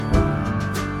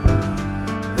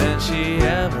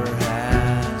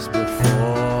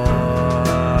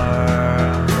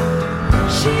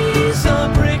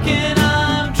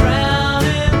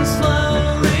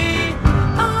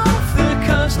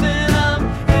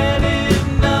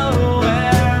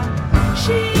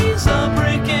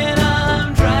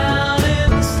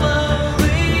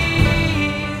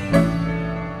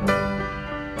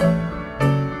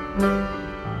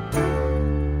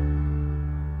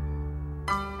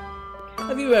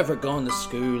Have you ever gone to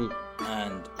school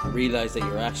and realised that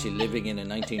you're actually living in a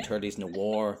 1930s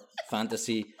noir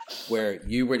fantasy where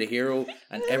you were the hero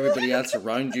and everybody else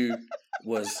around you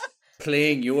was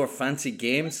playing your fancy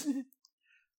games?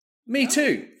 Me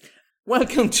too.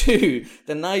 Welcome to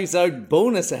the Knives Out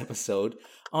bonus episode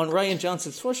on Rian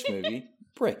Johnson's first movie,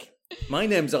 Brick. My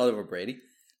name's Oliver Brady.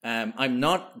 I'm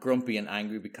not grumpy and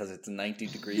angry because it's 90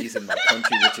 degrees in my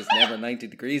country, which is never 90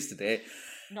 degrees today.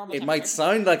 It might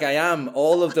sound like I am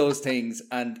all of those things,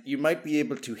 and you might be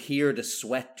able to hear the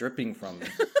sweat dripping from me.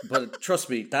 But trust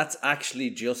me, that's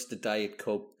actually just the Diet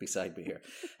Coke beside me here.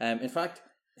 In fact,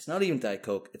 it's not even Diet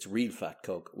Coke, it's real fat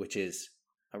Coke, which is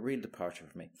a real departure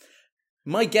for me.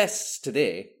 My guests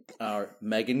today are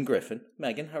Megan Griffin.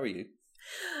 Megan, how are you?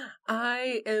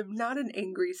 I am not an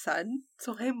angry son,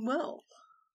 so I'm well.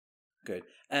 Good.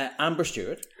 Amber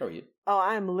Stewart, how are you? Oh,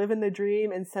 I'm living the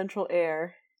dream in Central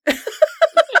Air.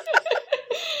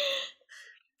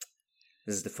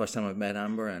 This is the first time I've met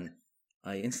Amber, and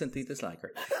I instantly dislike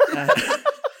her.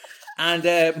 And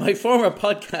my former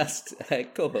podcast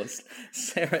co-host,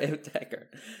 Sarah Outdecker.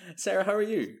 Sarah, how are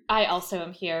you? I also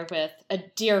am here with a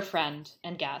dear friend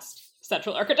and guest,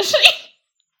 Central Air Conditioning.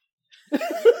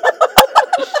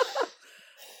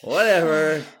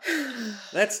 Whatever.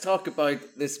 Let's talk about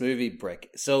this movie, Brick.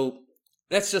 So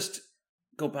let's just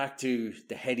go back to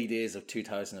the heady days of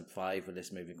 2005 when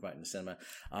this movie came out in the cinema.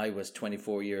 I was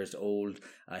 24 years old.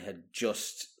 I had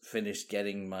just finished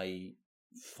getting my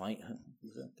I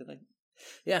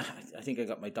think I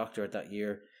got my doctorate that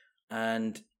year.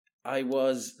 And I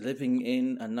was living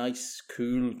in a nice,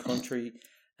 cool country,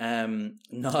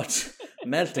 not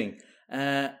melting.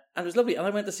 And it was lovely. And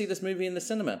I went to see this movie in the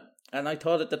cinema. And I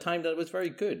thought at the time that it was very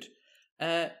good.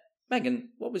 Megan,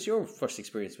 what was your first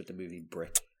experience with the movie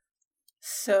Brick?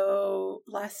 So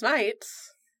last night,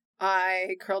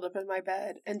 I curled up in my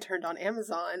bed and turned on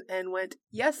Amazon and went,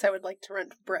 yes, I would like to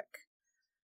rent Brick.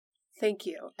 Thank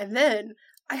you. And then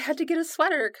I had to get a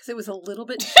sweater because it was a little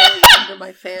bit chilly under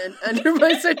my fan, under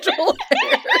my central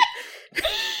air.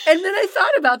 And then I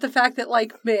thought about the fact that,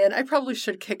 man, I probably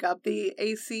should kick up the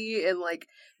AC and,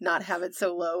 not have it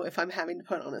so low if I'm having to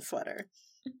put on a sweater.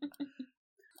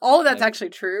 All of that's actually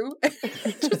true.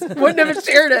 Just wouldn't have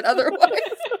shared it otherwise.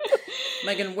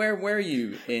 Megan, where were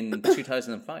you in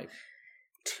 2005?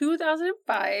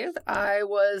 2005, I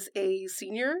was a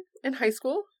senior in high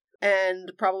school.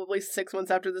 And probably 6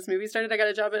 months after this movie started, I got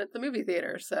a job at the movie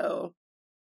theater. So,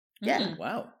 yeah.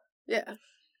 Wow. Yeah.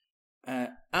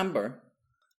 Amber,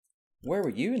 where were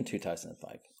you in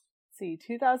 2005? See,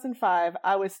 2005,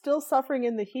 I was still suffering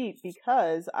in the heat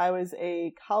because I was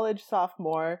a college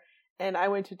sophomore and I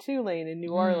went to Tulane in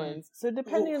New Orleans. So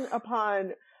depending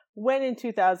upon when in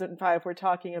 2005 we're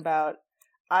talking about,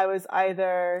 I was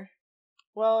either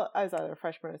a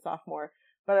freshman or sophomore,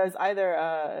 but I was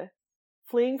either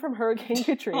fleeing from Hurricane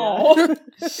Katrina.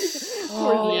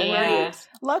 Yeah.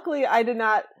 Luckily, I did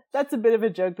not. That's a bit of a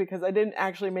joke because I didn't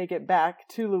actually make it back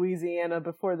to Louisiana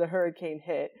before the hurricane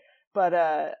hit. But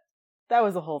that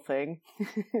was a whole thing.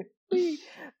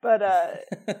 But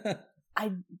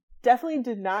I definitely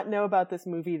did not know about this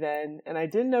movie then. And I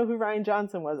didn't know who Rian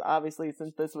Johnson was, obviously,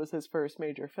 since this was his first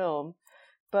major film.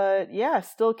 But yeah,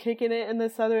 still kicking it in the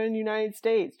southern United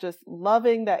States. Just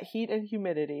loving that heat and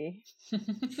humidity.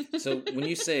 So when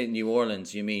you say New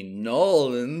Orleans, you mean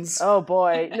Nolans? Oh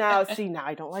boy. Now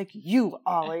I don't like you,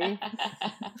 Ollie.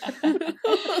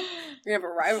 We have a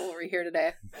rivalry here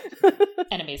today.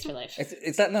 Enemies for life.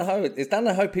 Is that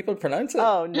not how people pronounce it?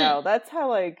 Oh no, that's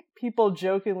how people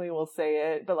jokingly will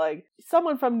say it. But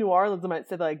someone from New Orleans might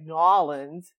say New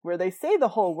Orleans, where they say the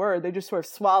whole word, they just sort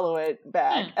of swallow it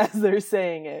back as they're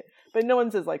saying it. But no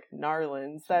one says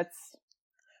Narlands. That's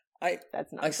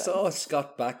nonsense. I saw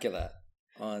Scott Bakula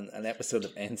on an episode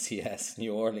of NCS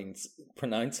New Orleans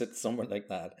pronounce it somewhere like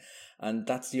that, and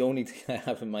that's the only thing I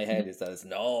have in my head is that it's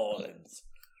New Orleans.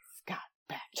 Scott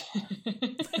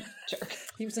Bakula. Jerk.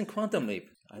 He was in Quantum Leap.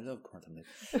 I love Quantum Leap.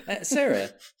 Sarah,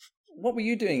 what were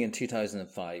you doing in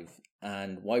 2005?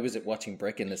 And why was it watching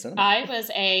Brick in the cinema? I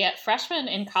was a freshman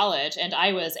in college, and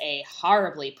I was a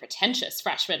horribly pretentious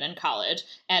freshman in college,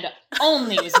 and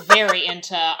only was very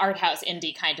into art house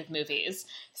indie kind of movies.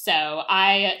 So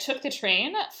I took the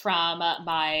train from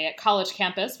my college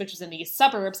campus, which was in the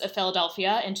suburbs of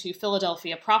Philadelphia, into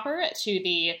Philadelphia proper, to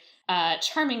the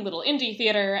charming little indie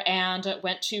theater, and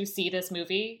went to see this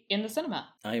movie in the cinema.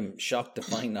 I'm shocked to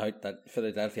find out that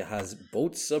Philadelphia has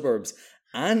both suburbs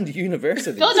and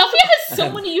universities. Philadelphia has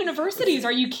so many universities.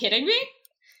 Are you kidding me?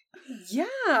 Yeah.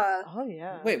 Oh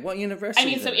yeah. Wait, what university? I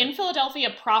mean, is so it in Philadelphia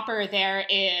proper, there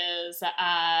is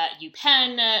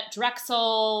UPenn,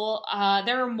 Drexel.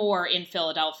 There are more in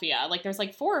Philadelphia. Like, there's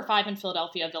like 4 or 5 in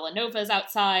Philadelphia. Villanova's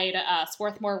outside.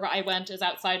 Swarthmore, where I went, is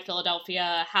outside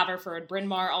Philadelphia. Haverford, Bryn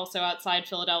Mawr, also outside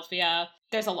Philadelphia.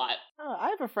 There's a lot. Oh, I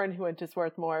have a friend who went to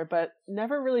Swarthmore, but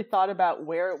never really thought about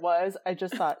where it was. I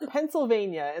just thought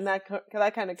Pennsylvania, and that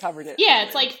kind of covered it. Yeah,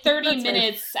 it's like 30 That's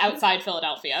minutes outside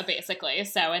Philadelphia, basically.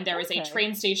 So, and there is a Okay.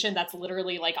 train station that's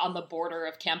literally like on the border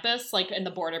of campus, like in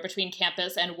the border between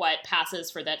campus and what passes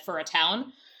for a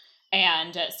town.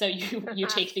 And so you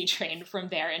take the train from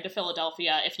there into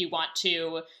Philadelphia if you want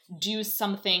to do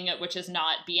something which is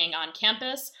not being on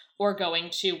campus, or going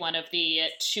to one of the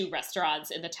 2 restaurants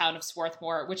in the town of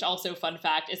Swarthmore, which also, fun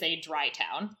fact, is a dry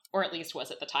town, or at least was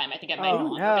at the time. I think it might no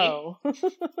longer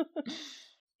be.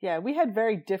 Yeah, we had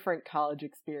very different college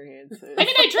experiences. I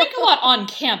mean, I drank a lot on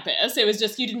campus. It was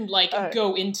just you didn't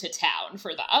go into town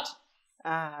for that.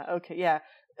 Okay, yeah.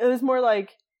 It was more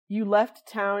like you left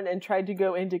town and tried to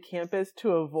go into campus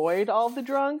to avoid all the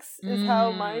drunks, is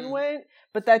how mine went.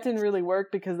 But that didn't really work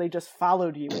because they just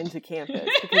followed you into campus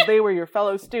because they were your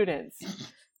fellow students.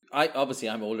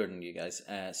 I'm older than you guys,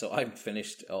 so I've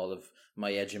finished all of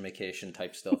my education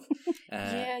type stuff.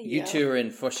 You two are in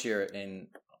first year in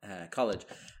college,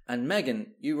 and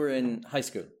Megan, you were in high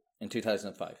school in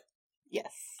 2005.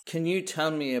 Yes. Can you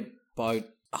tell me about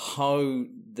how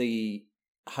the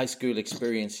high school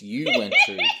experience you went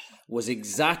through was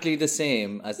exactly the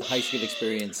same as the high school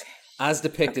experience as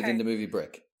depicted in the movie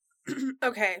Brick?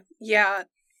 Okay, yeah.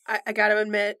 I gotta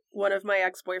admit, one of my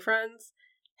ex-boyfriends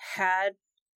had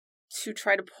to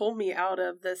try to pull me out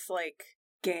of this, like,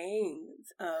 gang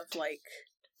of, like,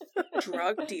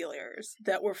 drug dealers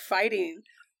that were fighting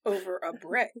over a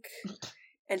brick.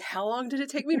 And how long did it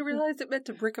take me to realize it meant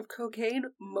a brick of cocaine?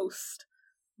 Most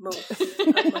of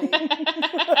my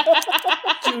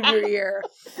junior year.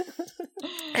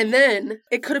 And then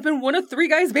it could have been one of 3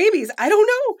 guys' babies. I don't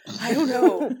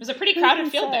know. It was a pretty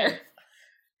crowded field there.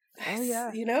 Oh,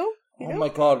 yeah. You know? Oh my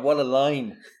god, what a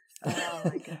line. Oh,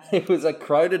 my God. It was a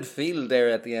crowded field there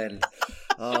at the end.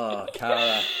 Oh,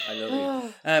 Cara, I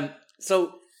love you.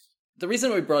 So, the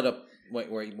reason we brought up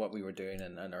what we were doing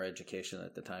and our education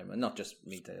at the time, and not just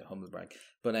me to humble brag,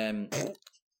 but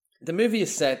the movie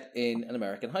is set in an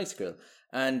American high school,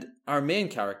 and our main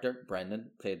character,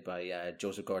 Brendan, played by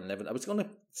Joseph Gordon-Levitt. I was going to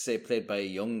say played by a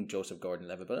young Joseph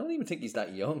Gordon-Levitt, but I don't even think he's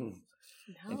that young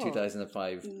in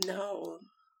 2005. No.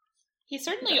 He's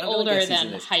certainly I'm gonna older guess he's than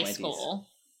in his high 20s. school.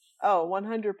 Oh,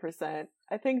 100%.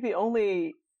 I think the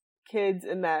only kids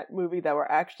in that movie that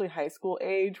were actually high school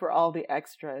age were all the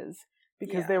extras.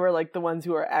 Because they were like the ones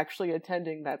who were actually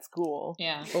attending that school.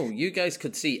 Yeah. Oh, you guys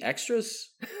could see extras?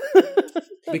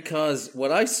 Because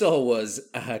what I saw was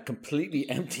a completely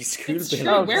empty school It's true.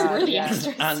 building. Where God, were the yeah.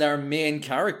 extras? And our main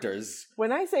characters.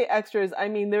 When I say extras, I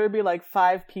mean there would be like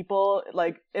 5 people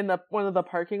like in one of the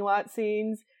parking lot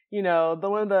scenes. You know, the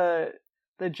one of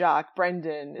the jock,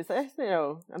 Brendan. Is that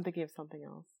no? I'm thinking of something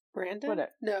else. Brandon?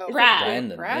 What No. Brad.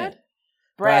 Brandon. Brad? Yeah.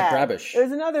 Brad Brad Brabish. It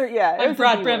was another. Yeah, it I'm was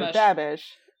Brad a B word, Bramish. Babish.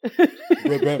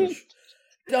 Brad Bramish.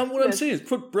 Damn, what I'm Yes. saying is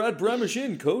put Brad Bramish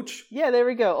in, coach. Yeah, there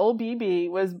we go. Old BB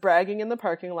was bragging in the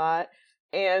parking lot,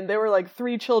 and there were like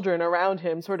 3 children around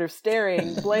him, sort of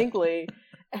staring blankly.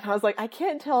 And I was like, I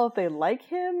can't tell if they like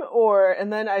him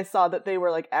and then I saw that they were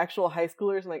like actual high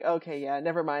schoolers. I'm like, okay, yeah,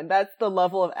 never mind. That's the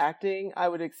level of acting I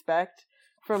would expect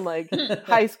from like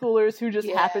high schoolers who just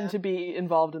happen to be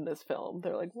involved in this film.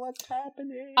 They're like, what's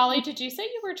happening? Ollie, did you say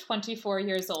you were 24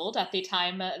 years old at the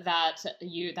time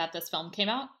that this film came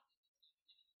out?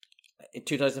 In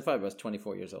 2005, I was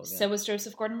 24 years old. Yeah. So was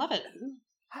Joseph Gordon-Levitt.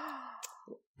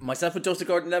 Myself and Joseph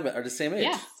Gordon-Levitt are the same age.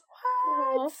 Yes.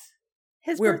 What?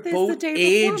 His We're birthday's both the day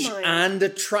age before mine. and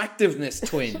attractiveness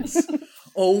twins.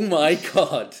 Oh my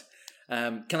god.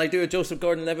 Can I do a Joseph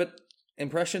Gordon-Levitt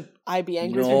impression? I'd be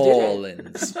angry if you didn't.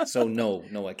 Nolans. So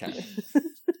no, I can't.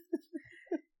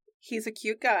 He's a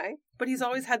cute guy, but he's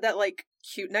always had that like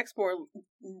cute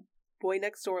boy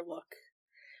next door look.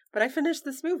 But I finished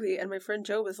this movie and my friend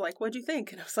Joe was like, "What'd you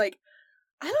think?" And I was like,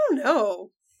 "I don't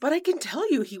know, but I can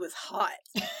tell you he was hot."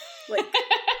 Like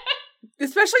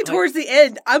especially towards the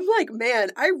end. I'm like,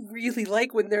 "Man, I really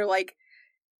like when they're like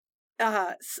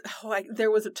there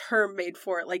was a term made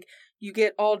for it. Like you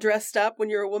get all dressed up when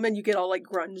you're a woman, you get all like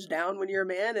grunge down when you're a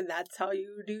man, and that's how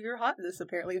you do your hotness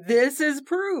apparently. This is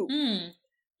proof.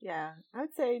 Yeah, I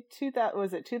would say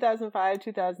 2005,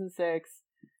 2006.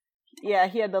 Yeah,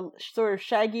 he had the sort of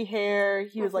shaggy hair.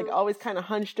 He was like always kind of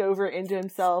hunched over into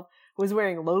himself. Was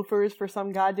wearing loafers for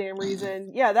some goddamn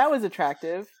reason. Yeah, that was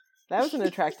attractive. That was an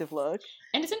attractive look.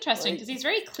 And it's interesting because he's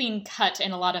very clean cut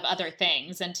in a lot of other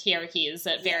things, and here he's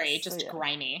very just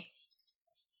grimy.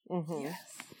 Mm-hmm.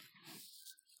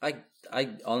 Yes. I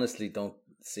honestly don't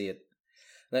see it.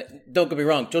 Like, don't get me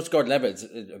wrong, Judge Gordon-Levitt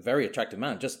is a very attractive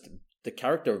man. Just the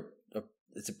character,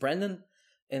 is it Brendan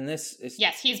in this? Is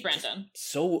yes, he's Brendan.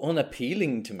 so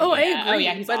unappealing to me. Oh, I Yeah. agree. Oh,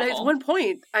 yeah, he's but at awful. one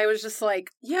point, I was just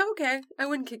like, yeah, okay. I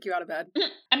wouldn't kick you out of bed.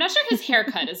 I'm not sure his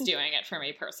haircut is doing it for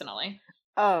me personally.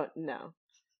 Oh, no.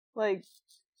 Like,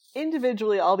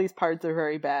 individually, all these parts are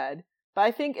very bad. But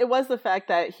I think it was the fact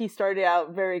that he started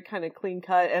out very kind of clean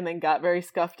cut and then got very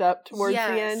scuffed up towards the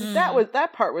end. Mm.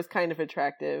 That part was kind of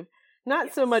attractive.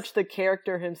 Not so much the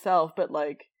character himself, but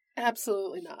like,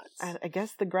 Absolutely not. I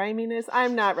guess the griminess.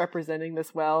 I'm not representing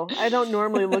this well. I don't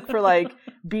normally look for like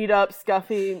beat up,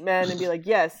 scuffy men and be like,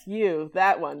 yes, you,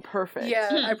 that one, perfect.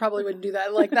 Yeah, I probably wouldn't do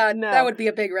that. Like that. No. That would be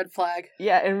a big red flag.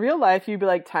 Yeah, in real life, you'd be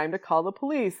like, time to call the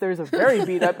police. There's a very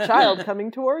beat up child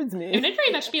coming towards me. It would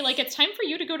very much be like, it's time for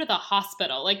you to go to the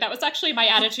hospital. Like, that was actually my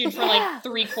attitude for like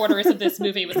 3/4 of this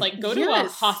movie was like, go to a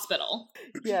Yes. hospital.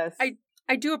 Yes.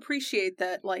 I do appreciate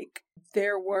that, like,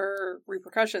 there were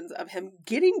repercussions of him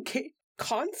getting kicked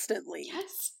constantly.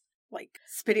 Yes. Like,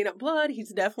 spitting up blood.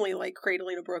 He's definitely, like,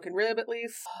 cradling a broken rib, at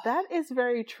least. That is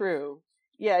very true.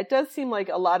 Yeah, it does seem like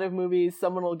a lot of movies,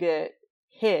 someone will get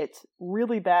hit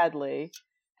really badly,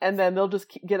 and then they'll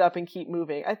just get up and keep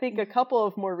moving. I think a couple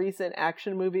of more recent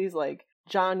action movies, like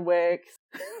John Wick,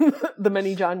 the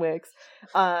many John Wicks,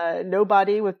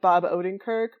 Nobody with Bob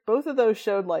Odenkirk, both of those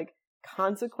showed, like,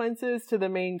 consequences to the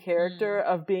main character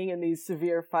of being in these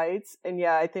severe fights. And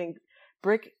yeah, I think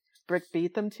Brick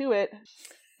beat them to it.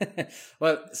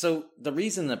 Well, so the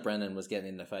reason that Brendan was getting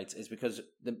into fights is because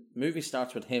the movie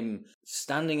starts with him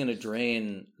standing in a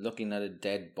drain looking at a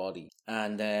dead body.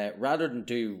 And rather than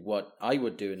do what I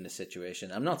would do in this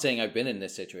situation, I'm not saying I've been in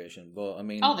this situation, but I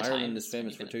mean, All the Ireland time is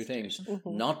famous for you've been two in this things.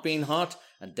 situation. Not being hot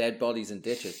and dead bodies in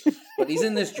ditches. But he's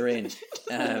in this drain.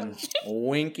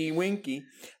 Winky, winky.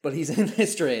 But he's in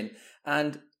this drain.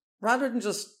 And rather than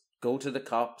just go to the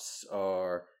cops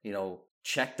or, you know,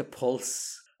 check the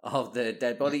pulse of the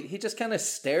dead body, he just kind of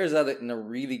stares at it in a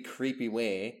really creepy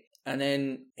way, and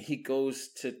then he goes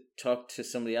to talk to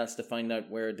somebody else to find out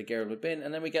where the girl had been,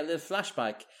 and then we get a little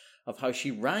flashback of how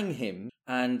she rang him,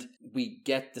 and we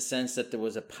get the sense that there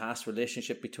was a past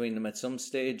relationship between them at some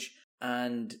stage,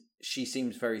 and she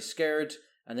seems very scared,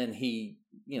 and then he,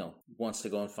 you know, wants to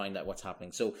go and find out what's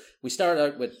happening. So we start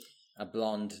out with a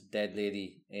blonde dead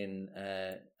lady in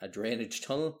a drainage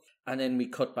tunnel, and then we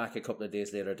cut back a couple of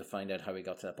days later to find out how we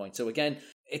got to that point. So again,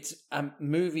 it's a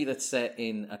movie that's set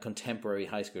in a contemporary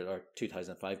high school, or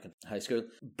 2005 high school,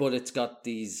 but it's got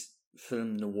these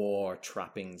film noir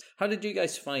trappings. How did you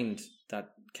guys find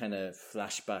that kind of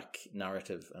flashback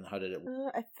narrative, and how did it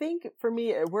work? I think for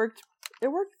me, it worked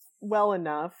well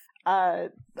enough.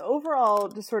 The overall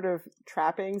just sort of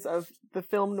trappings of the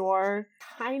film noir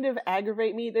kind of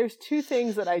aggravate me. There's two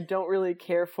things that I don't really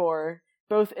care for,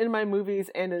 both in my movies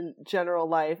and in general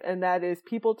life, and that is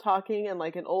people talking in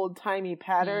like an old-timey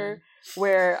patter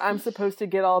where I'm supposed to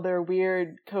get all their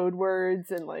weird code words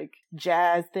and like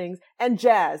jazz things. And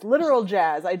jazz, literal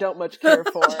jazz, I don't much care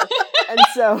for. And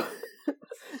so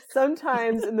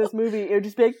sometimes in this movie, it would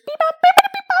just be like, beep, bop,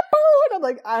 beep, beep, bop, boo, and I'm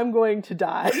like, I'm going to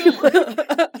die.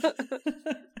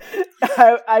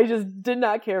 I just did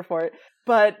not care for it.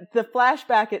 But the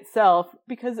flashback itself,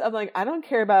 because I'm like, I don't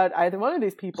care about either one of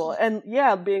these people. And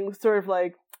yeah, being sort of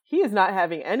like, he is not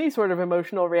having any sort of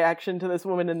emotional reaction to this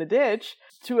woman in the ditch,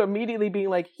 to immediately being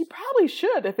like, he probably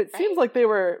should, if it seems like they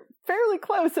were fairly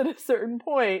close at a certain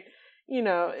point. You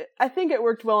know, I think it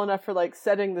worked well enough for like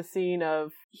setting the scene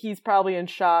of he's probably in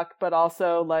shock, but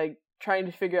also like trying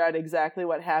to figure out exactly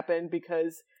what happened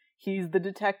because he's the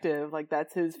detective. Like,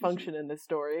 that's his function in this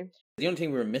story. The only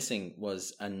thing we were missing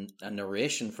was a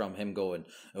narration from him going,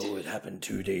 "Oh, it happened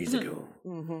 2 days ago."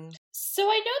 Mm-hmm. So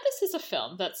I know this is a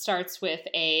film that starts with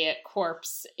a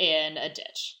corpse in a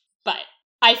ditch, but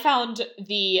I found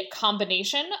the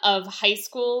combination of high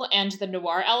school and the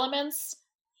noir elements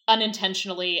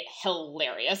unintentionally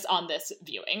hilarious on this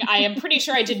viewing. I am pretty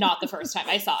sure I did not the first time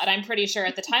I saw it. I'm pretty sure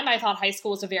at the time I thought high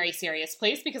school was a very serious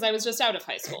place because I was just out of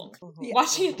high school. Yeah.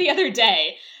 Watching it the other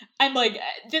day, I'm like,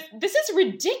 this is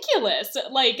ridiculous.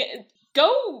 Like,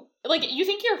 go, like, you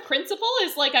think your principal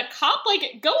is like a cop?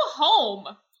 Like, go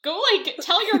home. Go, like,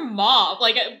 tell your mom.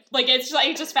 Like it's just,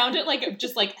 I just found it, like,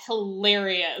 just, like,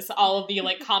 hilarious. All of the,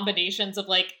 like, combinations of,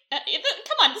 like, come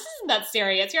on, this isn't that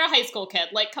serious. You're a high school kid.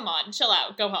 Like, come on, chill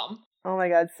out. Go home. Oh my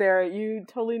God, Sarah, you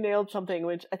totally nailed something,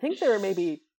 which I think there were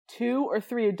maybe 2 or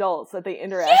 3 adults that they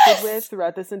interacted with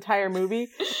throughout this entire movie.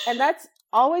 And that's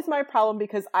always my problem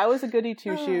because I was a goody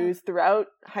two-shoes throughout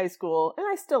high school, and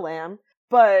I still am.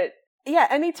 But yeah,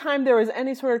 anytime there was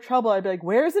any sort of trouble, I'd be like,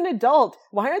 where's an adult?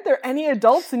 Why aren't there any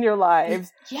adults in your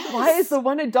lives? Yes. Why is the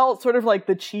one adult sort of like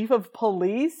the chief of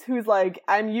police who's like,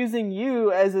 I'm using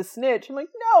you as a snitch? I'm like,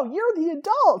 no, you're the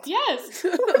adult. Yes.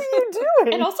 What are you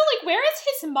doing? And also, like, where is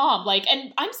his mom? Like,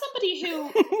 and I'm somebody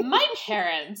who, my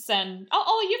parents, and,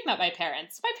 oh, you've met my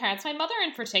parents. My mother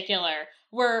in particular,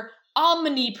 were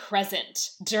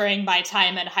omnipresent during my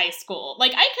time in high school.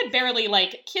 Like, I could barely,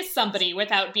 like, kiss somebody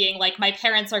without being like, my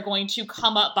parents are going to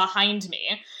come up behind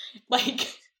me.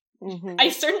 Like, I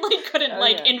certainly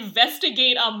couldn't,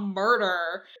 investigate a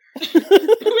murder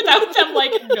without them,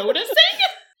 like, noticing.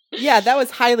 Yeah, that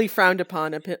was highly frowned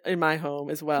upon in my home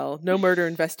as well. No murder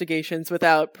investigations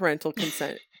without parental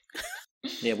consent.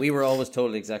 Yeah, we were always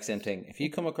told the exact same thing. If you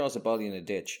come across a body in a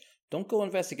ditch, don't go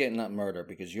investigating that murder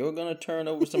because you're going to turn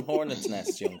over some hornets'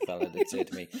 nests, young fella, they'd say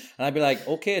to me. And I'd be like,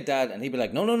 okay, Dad. And he'd be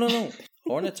like, no.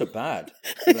 Hornets are bad.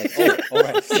 I'd be like, oh, all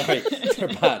right, sorry, they're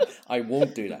bad. I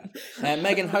won't do that.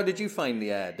 Megan, how did you find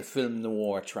the film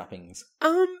noir trappings?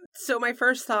 So my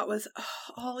first thought was,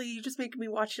 oh, Ollie, you just making me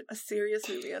watch a serious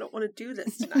movie. I don't want to do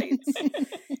this tonight.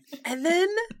 And then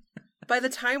by the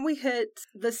time we hit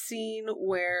the scene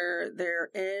where they're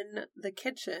in the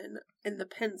kitchen in the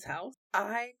Penn's house,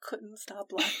 I couldn't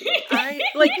stop laughing.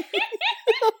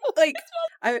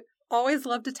 I always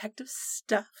love detective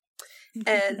stuff.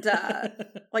 And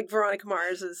like Veronica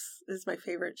Mars is my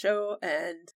favorite show.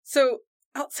 And so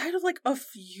outside of like a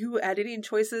few editing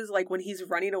choices, like when he's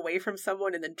running away from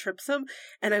someone and then trips him,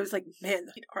 and I was like, man,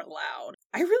 they are loud.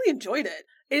 I really enjoyed it.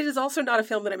 It is also not a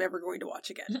film that I'm ever going to watch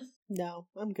again. No,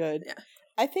 I'm good. Yeah.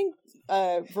 I think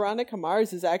Veronica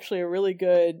Mars is actually a really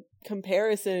good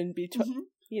comparison between,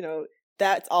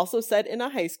 that's also set in a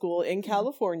high school in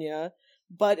California,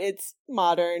 but it's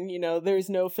modern, there's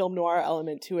no film noir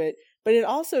element to it, but it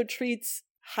also treats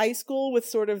high school with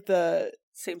sort of the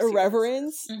Same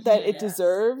irreverence that it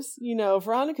deserves.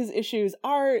 Veronica's issues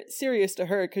are serious to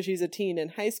her because she's a teen in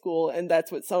high school, and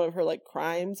that's what some of her like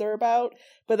crimes are about.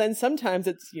 But then sometimes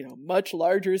it's much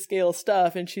larger scale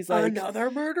stuff, and she's like, another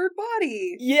murdered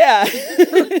body. Yeah,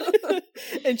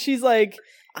 and she's like,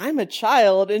 I'm a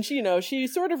child, and she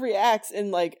sort of reacts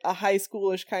in like a high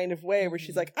schoolish kind of way where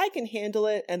she's like, I can handle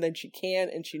it, and then she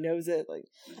can't, and she knows it. Like,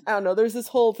 I don't know. There's this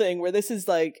whole thing where this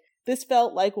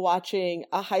felt like watching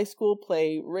a high school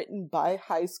play written by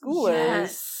high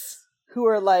schoolers who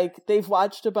are like, they've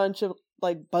watched a bunch of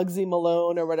like Bugsy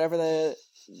Malone or whatever the,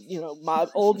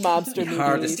 old mobster movies.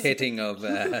 Hardest hitting of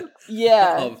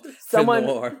someone, film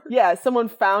noir. Yeah, someone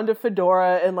found a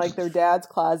fedora in like their dad's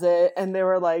closet and they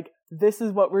were like, this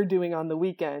is what we're doing on the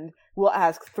weekend. We'll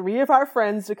ask 3 of our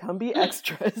friends to come be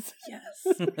extras.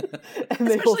 Yes. And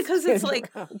especially because it's like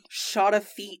shot of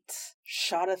feet.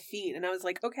 And I was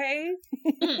like, okay,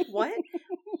 what?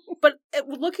 But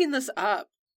looking this up,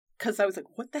 because I was like,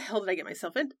 what the hell did I get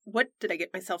myself in? What did I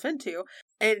get myself into?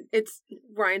 And it's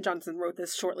Rian Johnson wrote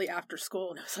this shortly after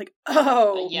school. And I was like,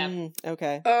 oh. Yeah.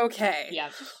 Okay. Yeah.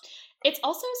 It's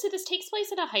also, so this takes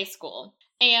place in a high school.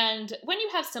 And when you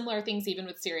have similar things, even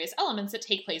with serious elements that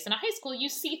take place in a high school, you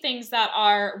see things that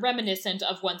are reminiscent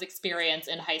of one's experience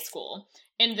in high school.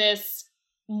 In this,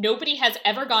 nobody has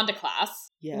ever gone to class.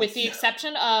 Yes. With the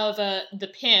exception of the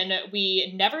pin,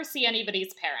 we never see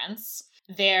anybody's parents.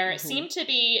 There seem to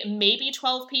be maybe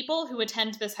 12 people who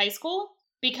attend this high school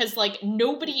because, like,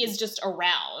 nobody is just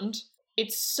around.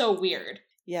 It's so weird.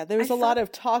 Yeah, there was a lot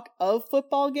of talk of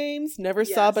football games. Never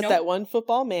saw but that one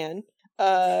football man.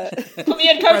 Put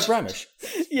me in, coach. Brad Bramish.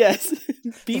 Yes.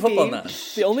 The football man.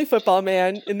 The only football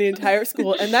man in the entire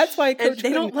school. And that's why Coach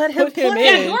they don't let him put him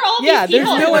play. in. Yeah, who are all these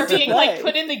people who are being, play. like,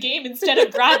 put in the game instead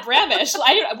of Brad Bramish?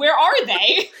 Where are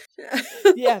they?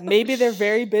 Yeah, maybe they're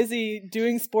very busy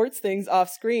doing sports things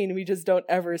off screen. We just don't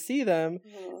ever see them.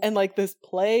 And, like, this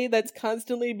play that's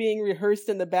constantly being rehearsed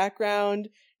in the background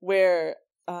where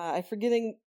I'm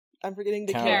forgetting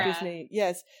the character's name.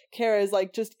 Yes, Kara is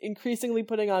like just increasingly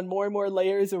putting on more and more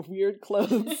layers of weird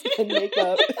clothes and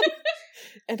makeup.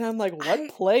 And I'm like, what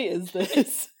play is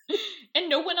this? And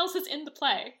no one else is in the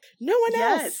play. No one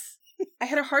else. I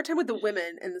had a hard time with the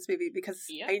women in this movie because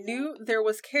I knew there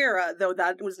was Kara, though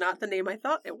that was not the name I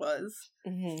thought it was.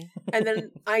 And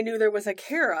then I knew there was a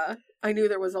Kara, I knew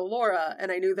there was a Laura,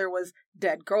 and I knew there was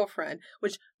Dead Girlfriend,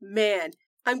 which, man,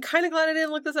 I'm kind of glad I didn't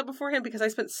look this up beforehand because I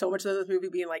spent so much of this movie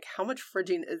being like, how much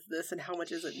fridging is this and how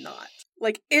much is it not?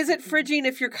 Like, is it fridging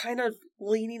if you're kind of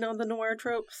leaning on the noir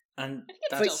tropes? And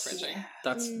that's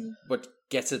what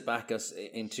gets it back us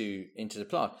into the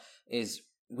plot is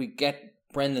we get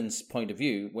Brendan's point of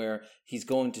view, where he's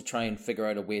going to try and figure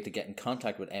out a way to get in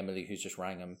contact with Emily, who's just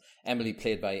rang him. Emily,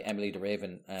 played by Emily de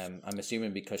Raven. I'm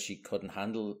assuming because she couldn't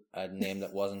handle a name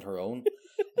that wasn't her own.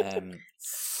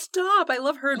 Stop! I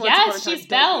love her. Yes, she's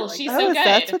Belle. She's so good.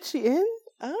 That's what she is?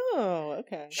 Oh,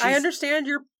 okay. I understand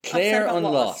you're Claire upset on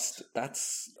about Lost.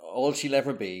 That's all she'll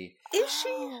ever be. Is she?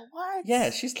 What? Yeah,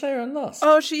 she's Claire on Lost.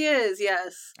 Oh, she is.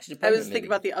 Yes. She's a I pregnant was thinking lady.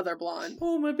 about the other blonde.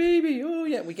 Oh, my baby. Oh,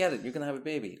 yeah, we get it. You're going to have a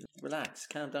baby. Relax.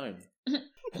 Calm down.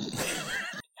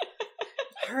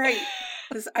 All right.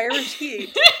 This Irish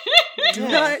heat. Do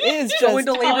Yeah, not it is go just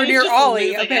into labor Ollie's near just Ollie,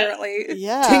 losing it. apparently.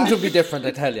 yeah. Things will be different,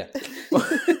 I tell you.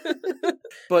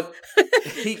 But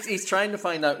he's trying to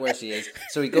find out where she is.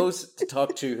 So he goes to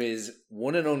talk to his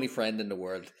one and only friend in the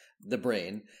world, the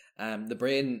Brain. The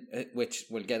Brain, which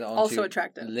we'll get on Also to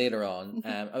attractive. later on.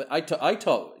 I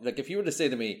thought, like, if you were to say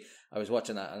to me, I was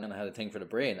watching that and I had a thing for the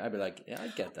Brain, I'd be like, yeah, I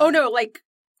get that. Oh no, like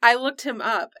I looked him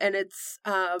up and it's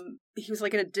he was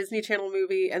like in a Disney Channel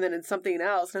movie and then in something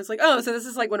else. And I was like, oh, so this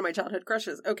is like one of my childhood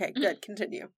crushes. Okay, good,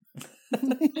 continue.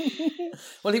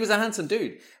 Well, he was a handsome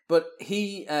dude, but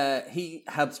he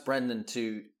helps Brendan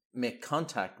to make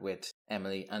contact with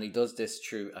Emily, and he does this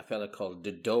through a fella called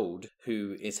the Dode,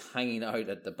 who is hanging out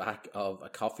at the back of a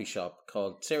coffee shop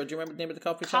called, Sarah, do you remember the name of the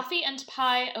coffee shop? Coffee and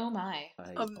Pie, oh my.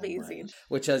 Amazing.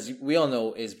 Which, as we all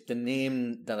know, is the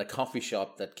name that a coffee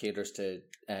shop that caters to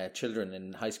children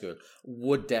in high school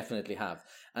would definitely have.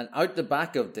 And out the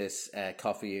back of this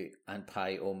Coffee and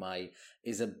Pie, oh my,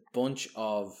 is a bunch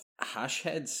of hash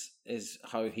heads, is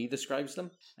how he describes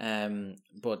them.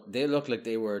 But they look like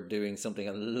they were doing something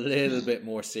a little bit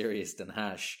more serious than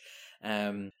hash.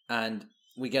 And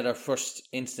we get our first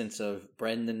instance of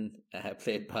Brendan,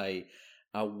 played by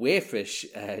a wayfish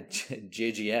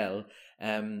JGL,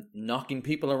 knocking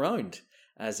people around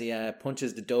as he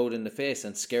punches the Dode in the face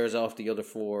and scares off the other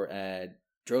four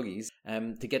druggies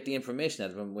to get the information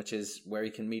out of him, which is where he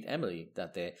can meet Emily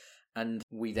that day. And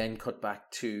we then cut back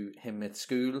to him at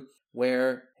school,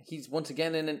 where he's once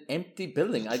again in an empty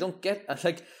building. I don't get,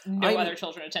 like... No other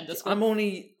children attend this school. I'm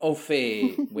only au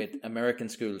fait with American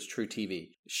schools through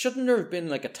TV. Shouldn't there have been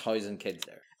like 1,000 kids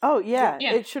there? Oh, yeah.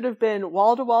 Yeah. It should have been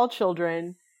wall-to-wall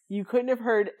children. You couldn't have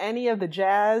heard any of the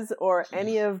jazz or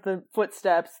any of the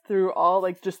footsteps through all,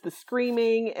 like, just the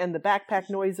screaming and the backpack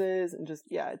noises. And just,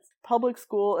 yeah, it's public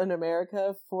school in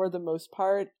America for the most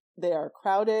part. They are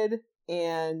crowded.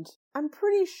 And I'm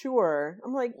pretty sure,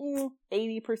 I'm like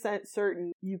 80%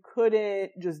 certain you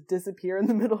couldn't just disappear in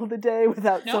the middle of the day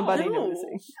without somebody No.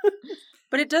 noticing.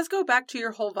 But it does go back to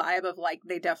your whole vibe of like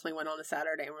they definitely went on a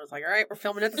Saturday and was like, all right, we're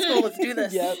filming at the school, let's do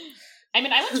this. Yep. I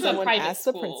mean, I went to a Someone private asked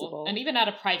the school, principal. and even at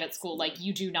a private school, like,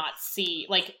 you do not see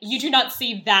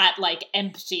that, like,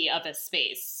 empty of a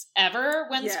space ever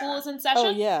when Yeah. school is in session. Oh,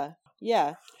 yeah.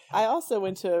 Yeah. I also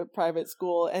went to a private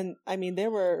school, and I mean, there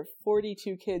were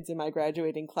 42 kids in my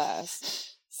graduating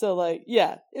class. So, like,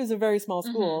 yeah, it was a very small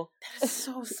school. That is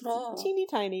so small. Teeny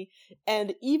tiny.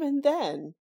 And even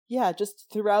then, yeah, just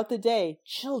throughout the day,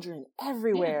 children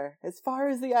everywhere, as far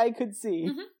as the eye could see.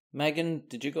 Mhm. Megan,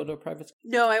 did you go to a private school?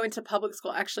 No, I went to public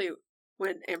school. Actually,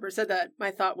 when Amber said that,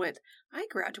 my thought went, I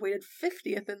graduated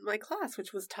 50th in my class,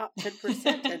 which was top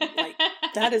 10%. And like,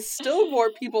 that is still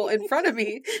more people in front of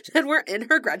me than were in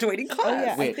her graduating class. Oh,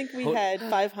 yeah, I Wait, think we hold- had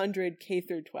 500 K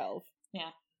through 12.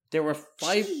 There were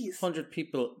Jeez. 500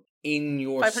 people in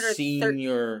your 513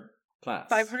 senior class.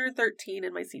 513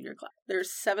 in my senior class. There's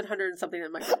 700 and something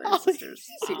in my brother and Ollie, sister's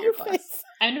senior your class. face.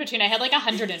 I'm in between. I had like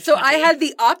 120. So I had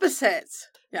the opposite.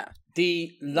 Yeah.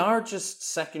 The largest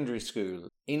secondary school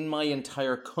in my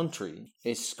entire country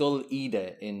is Scoil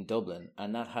Ida in Dublin,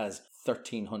 and that has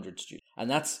 1,300 students.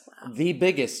 And that's the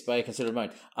biggest by a considerable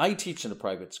amount. I teach in a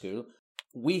private school.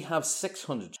 We have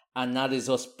 600, and that is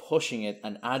us pushing it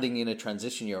and adding in a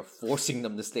transition year, forcing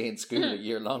them to stay in school a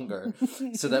year longer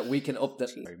so that we can up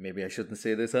the... Maybe I shouldn't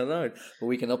say this out loud, but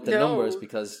we can up the No. numbers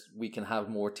because we can have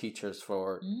more teachers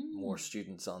for more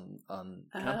students on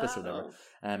campus or whatever.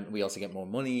 Oh. We also get more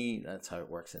money. That's how it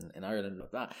works in Ireland,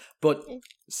 like that. But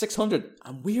 600,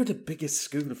 and we are the biggest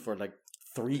school for like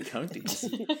 3 counties.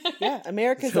 Yeah,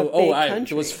 America's So, a big there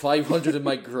country. was 500 in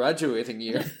my graduating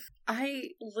year. I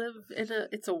live in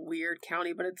it's a weird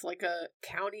county, but it's like a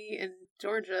county in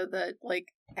Georgia that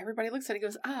like everybody looks at it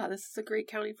and goes, this is a great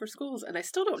county for schools. And I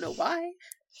still don't know why,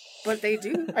 but they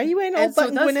do. Are you in And Old so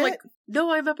Button that's Gwinnett? like,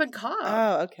 no, I'm up in Cobb.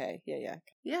 Oh, okay. Yeah.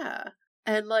 Yeah.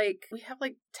 And like we have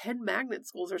like 10 magnet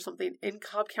schools or something in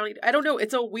Cobb County. I don't know.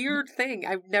 It's a weird thing.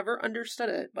 I've never understood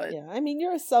it, but Yeah, I mean,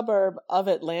 you're a suburb of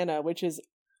Atlanta, which is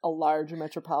a large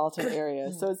metropolitan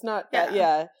area. So it's not that,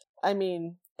 Yeah. I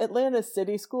mean, Atlanta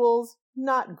city schools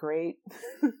not great.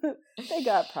 They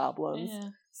got problems. Yeah.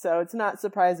 So it's not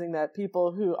surprising that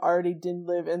people who already didn't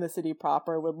live in the city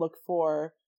proper would look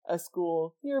for a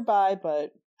school nearby,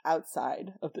 but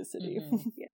outside of the city.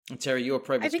 And Sarah, your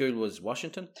private school was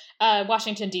Washington?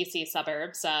 Washington, D.C.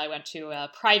 suburbs. I went to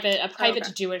a private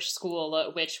okay. Jewish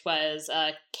school, which was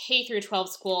a K through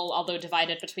 12 school, although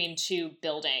divided between two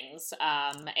buildings.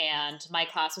 And my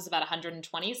class was about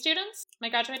 120 students, my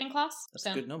graduating class. That's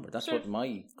a good number. That's what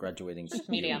my graduating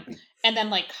medium. would be. And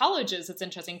then like colleges, it's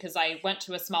interesting because I went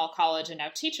to a small college and now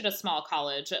teach at a small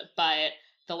college, but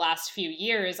the last few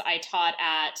years I taught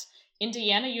at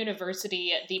Indiana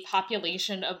University. The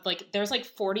population of there's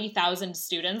 40,000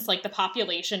 students. Like the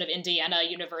population of Indiana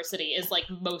University is like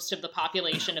most of the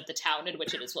population of the town in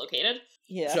which it is located.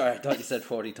 Yeah. Sorry, I thought you said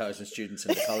 40,000 students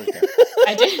in the college there.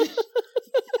 I did.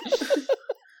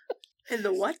 In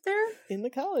the what there? In the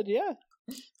college, yeah.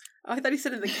 Oh, I thought he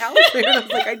said in the college there, and I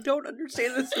was like, I don't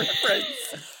understand this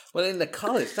reference. Well, in the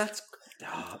college, that's...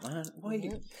 Oh, man,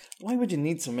 why would you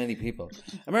need so many people?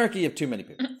 America, you have too many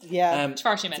people. Yeah. It's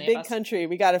far too many It's a of big us. country.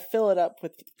 We got to fill it up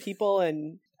with people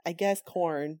and, I guess,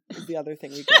 corn is the other thing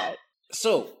we got.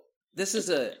 So, this is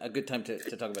a good time to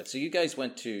talk about. So, you guys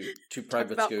went to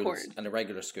private about schools corn. and a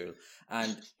regular school.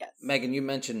 And, Yes. Megan, you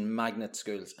mentioned magnet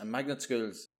schools. And magnet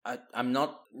schools, I'm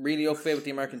not really au fait with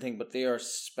the American thing, but they are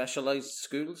specialized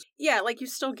schools. Yeah, like you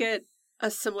still get a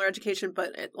similar education,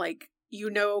 but you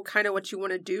know kind of what you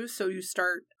want to do, so you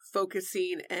start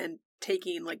focusing and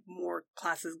taking more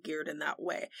classes geared in that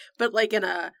way. But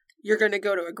you're going to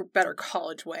go to a better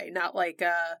college way, not like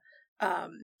a Not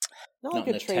Not like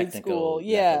in a a trade technical school. method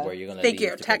Yeah. where you're going to thank leave you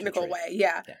to go to a technical trade. way.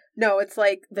 Yeah. Yeah. No, it's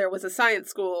like there was a science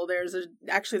school. There was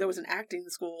an acting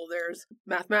school. There's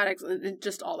mathematics and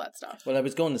just all that stuff. Well, I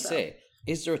was going to So- say,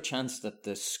 is there a chance that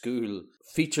the school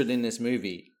featured in this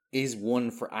movie is one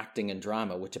for acting and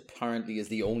drama, which apparently is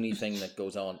the only thing that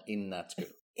goes on in that school?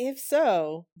 If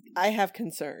so, I have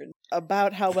concerns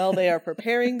about how well they are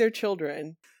preparing their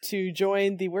children to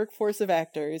join the workforce of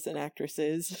actors and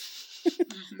actresses.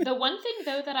 The one thing,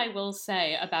 though, that I will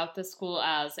say about the school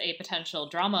as a potential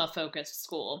drama-focused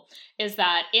school is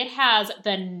that it has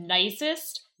the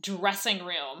nicest dressing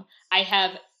room I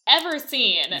have ever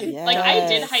seen. Yes. Like, I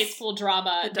did high school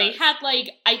drama. It They does. had,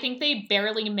 I think they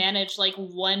barely managed,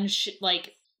 one,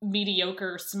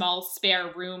 mediocre, small,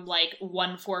 spare room,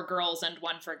 one for girls and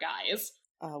one for guys.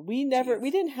 We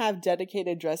didn't have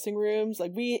dedicated dressing rooms.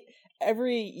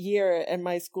 Every year at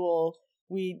my school,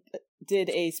 we did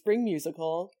a spring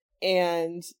musical,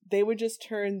 and they would just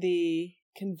turn the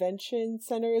convention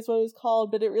center is what it was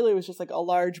called, but it really was just a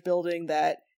large building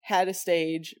that had a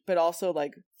stage, but also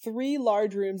 3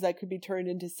 large rooms that could be turned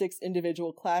into 6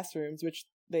 individual classrooms, which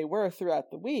they were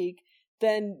throughout the week.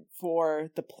 Then for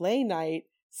the play night,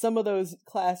 some of those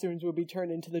classrooms would be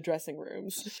turned into the dressing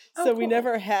rooms. Oh, So we cool.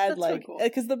 never had That's really cool.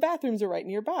 because the bathrooms are right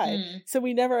nearby. So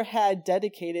we never had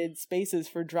dedicated spaces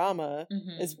for drama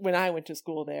as when I went to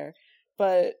school there.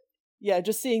 But yeah,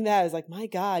 just seeing that is my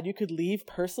God, you could leave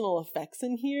personal effects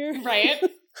in here. Right?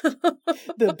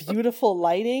 The beautiful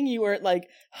lighting. You weren't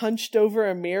hunched over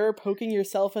a mirror poking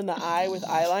yourself in the eye with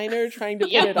eyeliner trying to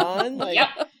Yep. put it on. Yep.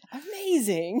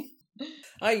 Amazing.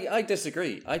 I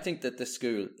disagree. I think that this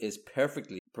school is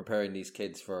perfectly preparing these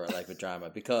kids for a life of drama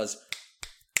because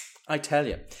I tell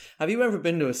you, have you ever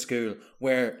been to a school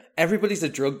where everybody's a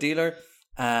drug dealer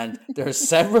and there's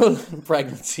several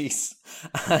pregnancies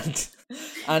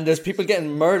and there's people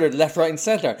getting murdered left, right and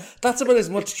centre? That's about as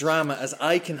much drama as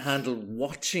I can handle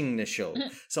watching the show.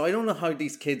 So I don't know how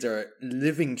these kids are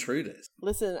living through this.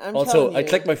 Listen, I'm Also, telling you. I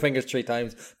clicked my fingers 3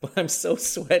 times, but I'm so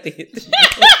sweaty. It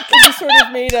just sort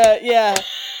of made yeah.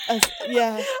 I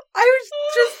was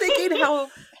just thinking how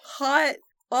hot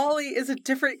Ollie is a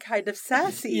different kind of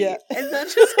sassy. Yeah. And that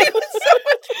just made it so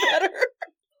much better.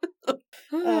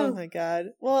 Oh my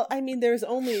God. Well, I mean, there's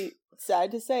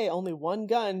sad to say, only one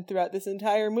gun throughout this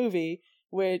entire movie,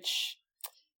 which,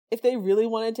 if they really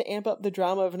wanted to amp up the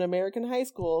drama of an American high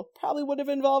school, probably would have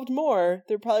involved more.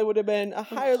 There probably would have been a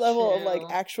higher level of True.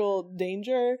 actual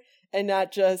danger and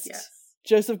not just Yes.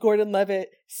 Joseph Gordon-Levitt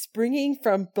springing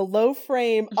from below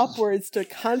frame upwards to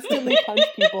constantly punch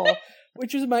people,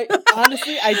 which was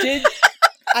honestly,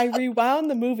 I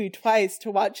rewound the movie twice to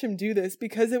watch him do this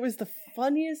because it was the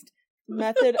funniest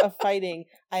method of fighting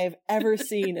I have ever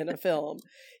seen in a film.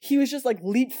 He was just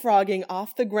leapfrogging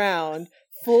off the ground,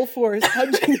 full force,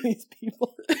 punching these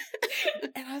people.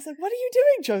 And I was like, what are you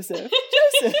doing, Joseph?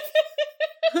 Joseph!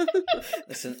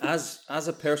 Listen, as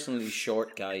a personally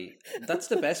short guy, that's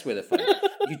the best way to fight.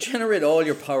 You generate all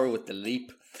your power with the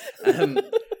leap.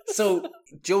 So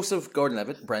Joseph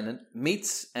Gordon-Levitt, Brendan,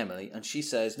 meets Emily and she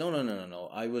says, no.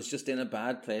 I was just in a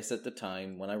bad place at the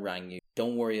time when I rang you.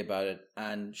 Don't worry about it.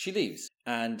 And she leaves.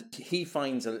 And he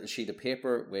finds a little sheet of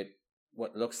paper with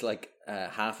what looks like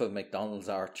half of McDonald's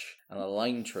arch and a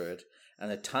line through it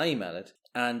and a time at it.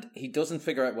 And he doesn't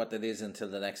figure out what that is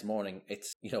until the next morning.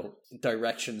 It's,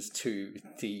 directions to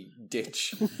the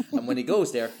ditch. And when he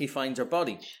goes there, he finds her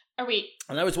body.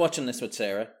 And I was watching this with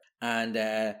Sarah, and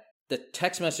the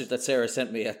text message that Sarah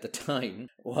sent me at the time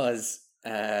was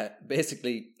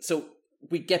basically, so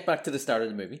we get back to the start of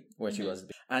the movie where she was,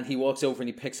 and he walks over and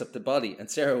he picks up the body, and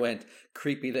Sarah went,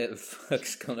 creepy little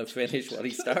fuck's gonna finish what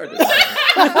he started.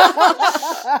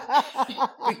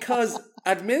 Because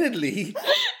admittedly,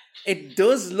 it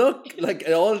does look like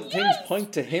all things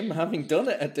point to him having done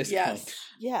it at this point.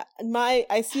 Yeah,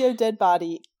 I see a dead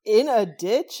body in a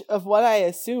ditch of what I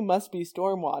assume must be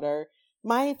stormwater.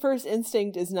 My first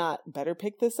instinct is not, better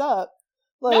pick this up.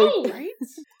 Like, no, right?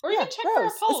 Or even check for a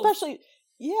pulse. Especially,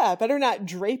 better not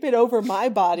drape it over my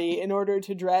body in order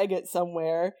to drag it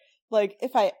somewhere. Like,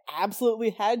 if I absolutely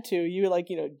had to, you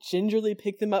would, gingerly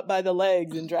pick them up by the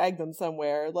legs and drag them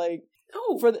somewhere. Like,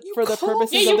 for the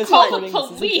purposes of this recording. You call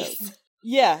the police.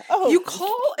 Yeah. Oh, you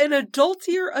call an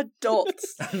adultier adult.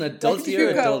 An adultier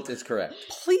adult is correct.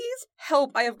 Please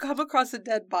help. I have come across a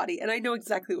dead body, and I know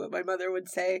exactly what my mother would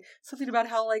say. Something about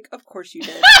how, of course you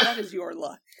did. That is your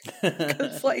luck.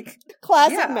 It's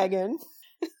classic Megan.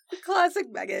 Classic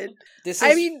Megan. This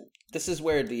is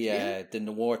where the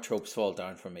noir tropes fall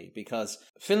down for me, because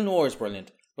film noir is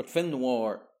brilliant, but film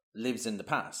noir lives in the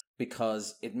past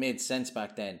because it made sense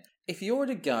back then. If you're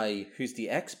the guy who's the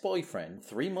ex-boyfriend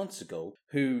 3 months ago,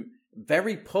 who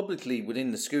very publicly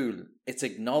within the school, it's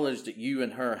acknowledged that you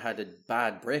and her had a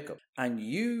bad breakup, and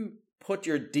you put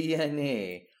your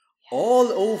DNA all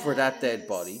over that dead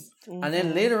body, and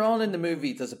then later on in the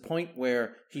movie, there's a point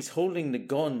where he's holding the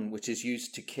gun which is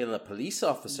used to kill a police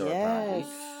officer, apparently,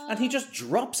 and he just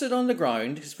drops it on the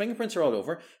ground. His fingerprints are all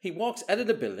over. He walks out of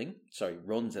the building,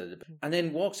 runs out of the building, and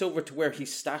then walks over to where he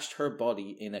stashed her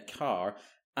body in a car,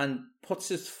 and puts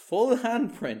his full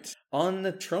handprint on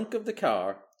the trunk of the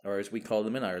car, or as we call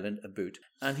them in Ireland, a boot,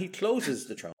 and he closes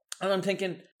the trunk. And I'm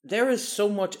thinking, there is so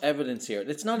much evidence here.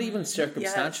 It's not even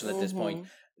circumstantial at this point.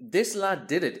 This lad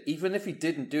did it, even if he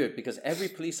didn't do it, because every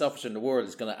police officer in the world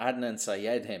is going to Adnan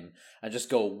Syed him and just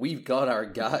go, we've got our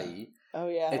guy. Oh,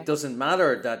 yeah. It doesn't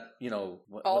matter that,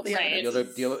 all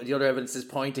the other evidence is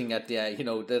pointing at the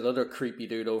other creepy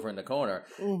dude over in the corner.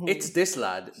 Mm-hmm. It's this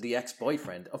lad, the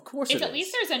ex-boyfriend. Of course it is. At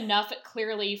least there's enough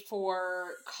clearly for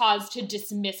cause to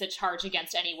dismiss a charge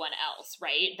against anyone else,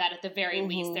 right? That at the very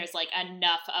least there's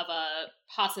enough of a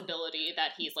possibility that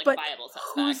he's a viable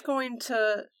suspect.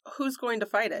 Who's going to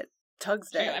fight it?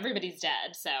 Tug's dead. True, everybody's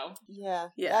dead, so. Yeah.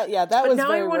 That was now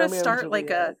very I want to Romeo start and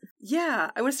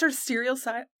Juliet. I want to start a serial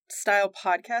style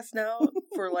podcast now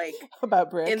for about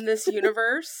Brick in this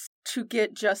universe to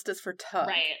get justice for Tug.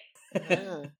 Right.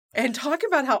 Yeah. And talk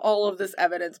about how all of this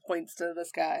evidence points to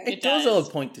this guy. It does all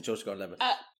point to Joseph Gordon-Levitt.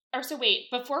 So wait,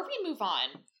 before we move on,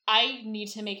 I need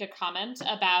to make a comment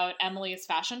about Emily's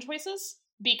fashion choices.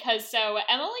 Because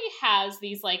Emily has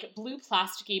these blue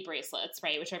plasticky bracelets,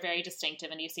 right, which are very distinctive,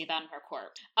 and you see that on her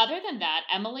corp. Other than that,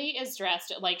 Emily is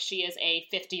dressed like she is a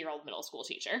 50-year-old middle school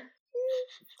teacher.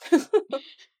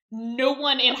 No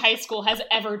one in high school has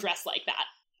ever dressed like that.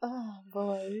 Oh,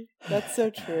 boy. That's so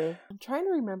true. I'm trying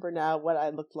to remember now what I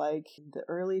looked like in the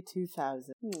early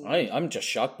 2000s. I'm just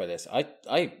shocked by this.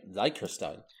 I like her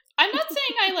style. I'm not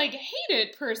saying I hate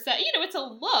it per se. It's a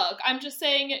look. I'm just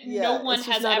saying no one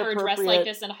has ever dressed like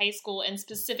this in high school, and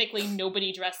specifically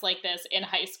nobody dressed like this in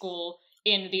high school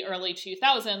in the early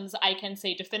 2000s. I can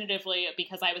say definitively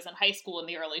because I was in high school in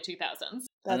the early 2000s.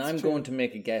 And I'm going to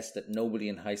make a guess that nobody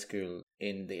in high school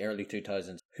in the early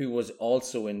 2000s who was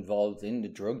also involved in the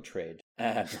drug trade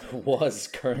was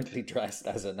currently dressed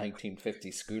as a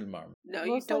 1950s schoolmarm. No,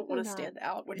 you don't want to stand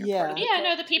out when you're part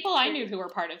of the people I knew who were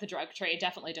part of the drug trade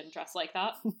definitely didn't dress like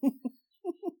that.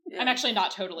 I'm actually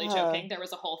not totally joking. There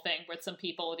was a whole thing with some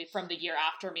people from the year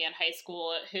after me in high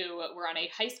school who were on a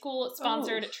high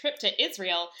school-sponsored trip to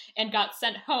Israel and got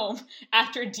sent home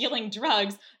after dealing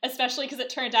drugs, especially because it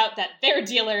turned out that their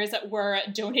dealers were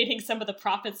donating some of the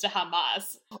profits to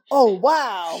Hamas. Oh,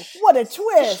 wow. What a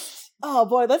twist. Oh,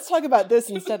 boy, let's talk about this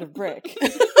instead of Brick.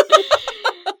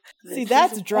 See,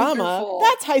 that's drama. Wonderful.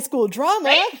 That's high school drama.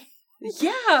 Right?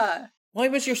 Yeah. Why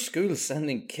was your school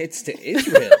sending kids to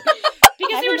Israel?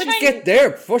 Because they were trying to get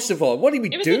there, first of all. What are we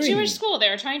doing? It was a Jewish school. They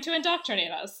were trying to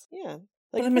indoctrinate us. Yeah.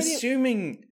 But I'm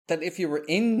assuming that if you were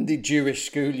in the Jewish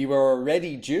school, you were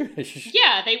already Jewish.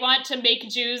 Yeah, they want to make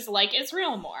Jews like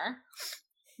Israel more.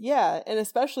 Yeah, and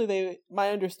especially my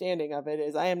understanding of it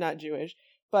is, I am not Jewish,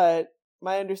 but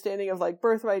my understanding of like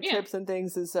birthright trips and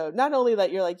things is so not only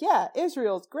that you're like, yeah,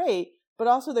 Israel's great, but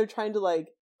also they're trying to like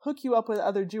hook you up with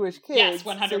other Jewish kids, Yes,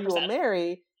 100%. so you will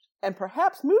marry and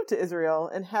perhaps move to Israel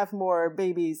and have more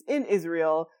babies in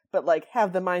Israel, but like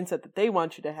have the mindset that they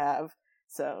want you to have.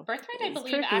 So Birthright, I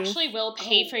believe, tricky. actually will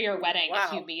pay for your wedding wow.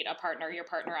 if you meet your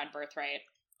partner on Birthright.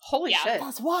 Holy shit.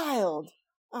 That's wild.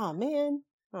 Oh man.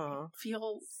 Oh.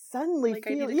 Feel Suddenly like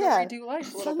feel I need to go redo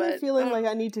life a little suddenly bit. feeling like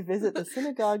I need to visit the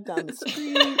synagogue down the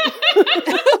street.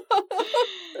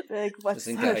 Like, what's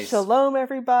Listen, up? guys. Shalom,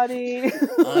 everybody.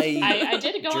 I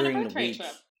did go on a during the birthright week,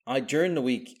 trip. during the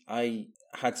week, I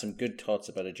had some good thoughts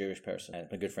about a Jewish person.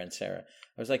 My good friend Sarah.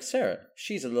 I was like, Sarah,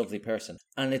 she's a lovely person,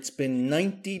 and it's been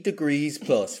 90 degrees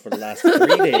plus for the last 3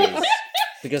 days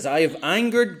because I have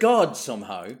angered God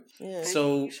somehow. Yeah.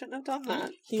 So You shouldn't have done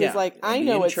that. He Yeah, was like, I and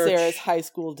know in what church- Sarah's high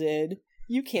school did.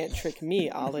 You can't trick me,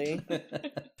 Ollie.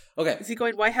 Okay. Is he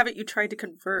going, why haven't you tried to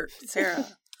convert Sarah?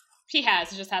 He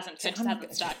has, it just hasn't stuck.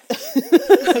 That's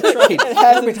right.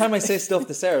 Every time I say stuff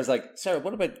to Sarah, it's like, Sarah,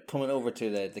 what about coming over to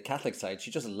the Catholic side? She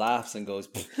just laughs and goes,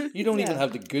 you don't even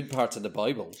have the good parts of the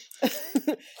Bible.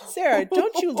 Sarah,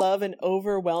 don't you love an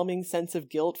overwhelming sense of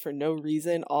guilt for no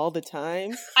reason all the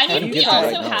time? I I'm mean, we guilty also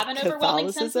right now. have an overwhelming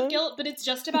sense Catholicism? of guilt, but it's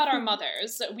just about our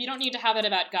mothers. We don't need to have it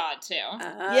about God, too.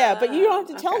 Yeah, but you don't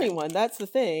have to tell Okay. anyone. That's the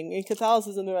thing. In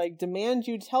Catholicism, they're like, demand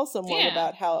you tell someone Yeah.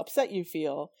 about how upset you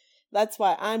feel. That's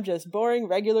why I'm just boring,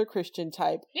 regular Christian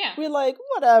type. Yeah. We're like,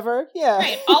 whatever, yeah.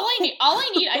 Right. All I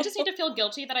need, I just need to feel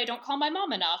guilty that I don't call my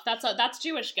mom enough. That's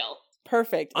Jewish guilt.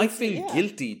 Perfect. I It's- feel yeah.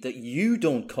 guilty that you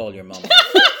don't call your mama.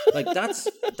 Like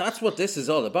that's what this is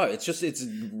all about. It's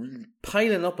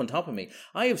piling up on top of me.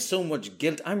 I have so much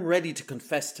guilt. I'm ready to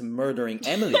confess to murdering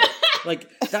Emily. Like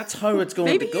that's how it's going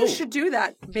Maybe to go. you should do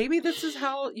that. Maybe this is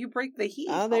how you break the heat.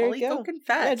 Oh, there you Ollie, go.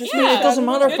 confess. Yeah, just I mean, it doesn't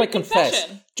matter if Good I confess.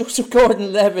 confession. Joseph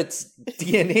Gordon-Levitt's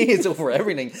DNA is over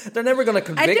everything. They're never going to I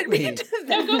convict didn't me. mean to do No,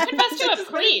 that. go confess to a Just in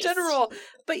priest. general.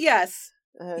 But yes.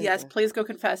 Yes, Okay. please go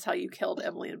confess how you killed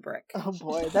Emily and Brick. Oh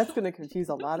boy, that's going to confuse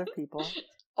a lot of people.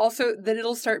 Also, then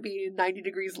it'll start being 90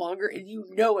 degrees longer, and you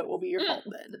know it will be your fault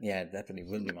then. Yeah, it definitely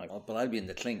will be my fault, but I'll be in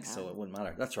the clink, so it wouldn't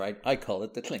matter. That's right. I call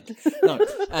it the clink. No.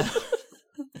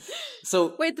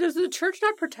 So Wait, does the church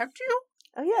not protect you?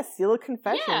 Oh yeah, seal of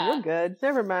confession. Yeah. You're good.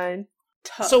 Never mind.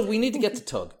 Tug. So we need to get to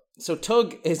Tug. So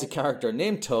Tug is a character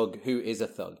named Tug who is a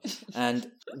thug, and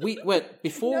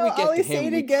before we get Ollie, to say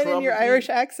him, it we again in your probably- Irish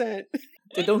accent.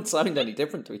 They don't sound any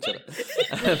different to each other.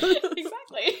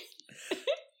 Exactly.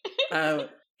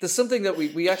 There's something that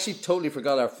we actually totally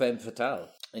forgot our femme fatale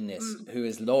in this, who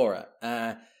is Laura.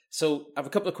 So I have a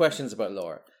couple of questions about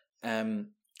Laura.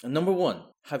 Number one,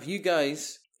 have you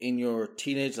guys in your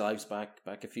teenage lives back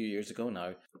a few years ago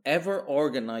now ever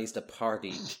organized a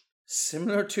party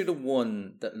similar to the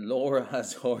one that Laura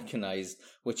has organized,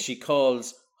 which she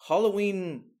calls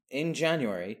Halloween in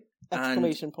January?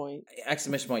 Exclamation point.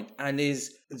 Exclamation point. And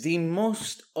is the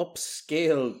most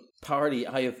upscale party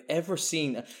I have ever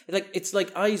seen. Like, it's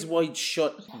like Eyes Wide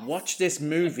Shut watched this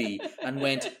movie and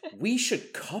went, we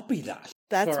should copy that.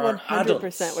 That's for our 100%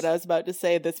 adults. what I was about to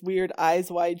say. This weird Eyes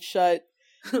Wide Shut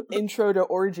intro to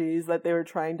orgies that they were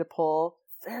trying to pull.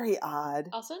 Very odd.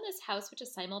 Also in this house, which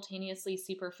is simultaneously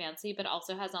super fancy, but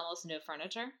also has almost no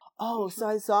furniture. Oh, so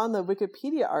I saw in the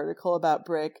Wikipedia article about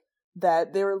Brick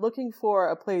that they were looking for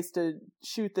a place to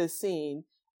shoot this scene,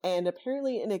 and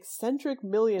apparently an eccentric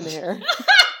millionaire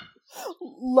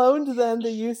loaned them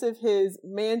the use of his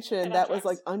mansion that was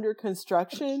like under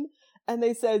construction, and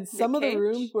they said some of the Cage?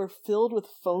 rooms were filled with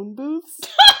phone booths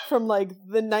from like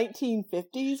the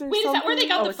 1950s or Wait, is something. that where they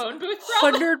got Oh, the it's phone booth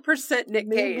from? 100% Nick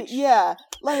Maybe, Cage. yeah,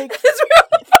 like That's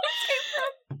where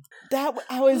that.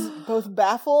 I was both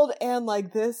baffled and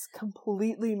like, this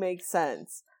completely makes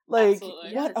sense. Like,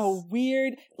 Absolutely. what a Yes.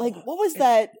 weird, like, what was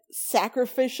that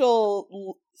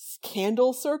sacrificial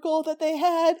candle circle that they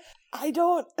had? I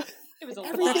don't. It was a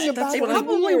Everything lot. about they it was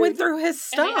probably weird. went through his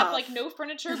And they stuff. have like no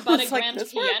furniture but a It's like, grand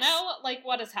this piano. works. Like,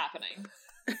 what is happening?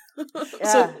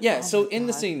 So Oh in my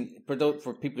the God. scene,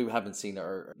 for people who haven't seen it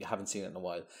or haven't seen it in a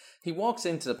while, he walks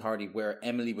into the party where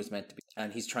Emily was meant to be,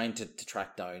 and he's trying to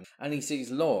track down, and he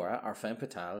sees Laura, our femme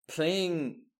fatale,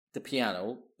 playing the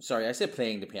piano. Sorry, I said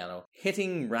playing the piano,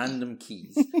 hitting random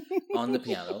keys on the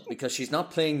piano, because she's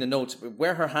not playing the notes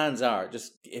where her hands are.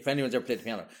 Just, if anyone's ever played the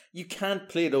piano, you can't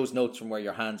play those notes from where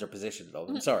your hands are positioned, love.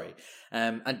 I'm sorry.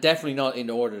 And definitely not in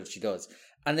the order that she does.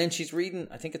 And then she's reading,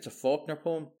 I think it's a Faulkner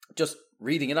poem, just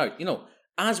reading it out,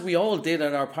 as we all did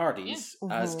at our parties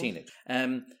Yeah. as Mhm. teenagers.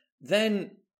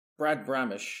 Then Brad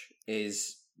Bramish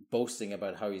is boasting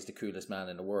about how he's the coolest man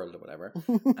in the world or whatever.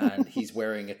 And he's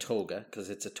wearing a toga because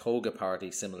it's a toga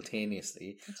party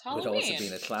simultaneously with also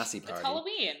being a classy party. It's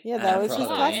Halloween. Yeah, that was for his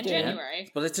Halloween, costume. in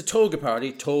January. But it's a toga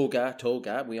party.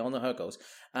 Toga. We all know how it goes.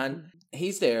 And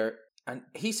he's there and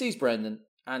he sees Brendan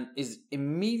and is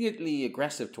immediately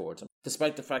aggressive towards him,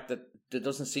 despite the fact that there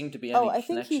doesn't seem to be any I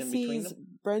think he connection between sees them.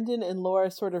 Brendan and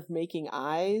Laura sort of making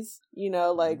eyes,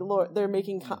 like Laura, they're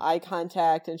making eye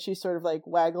contact, and she sort of like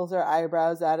waggles her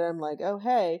eyebrows at him, like, "Oh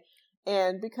hey."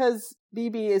 And because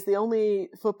BB is the only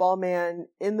football man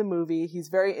in the movie, he's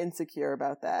very insecure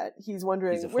about that. He's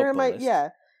wondering, He's a where am I? footballist. Yeah.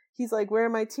 He's like, where are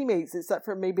my teammates? Except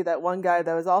for maybe that one guy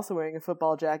that was also wearing a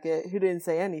football jacket who didn't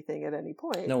say anything at any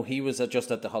point. No, he was just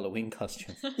at the Halloween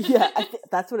costume. Yeah,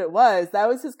 that's what it was. That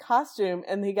was his costume,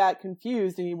 and he got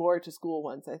confused, and he wore it to school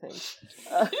once, I think.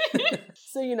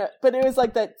 So, but it was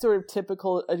like that sort of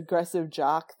typical aggressive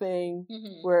jock thing,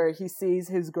 where he sees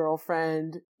his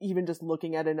girlfriend even just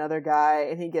looking at another guy,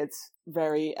 and he gets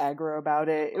very aggro about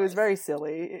it. It was very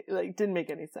silly. It didn't make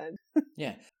any sense.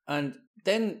 Yeah, and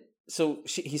then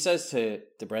he says to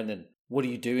Brendan, "What are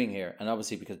you doing here?" And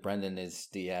obviously, because Brendan is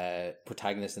the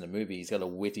protagonist in the movie, he's got a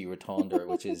witty retonder,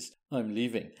 which is, "I'm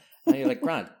leaving." And you're like,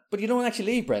 "Grant," but you don't actually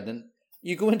leave, Brendan.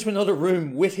 You go into another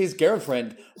room with his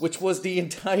girlfriend, which was the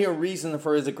entire reason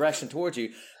for his aggression towards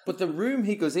you. But the room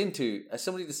he goes into, as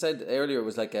somebody said earlier,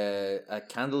 was like a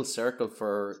candle circle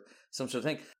for some sort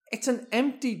of thing. It's an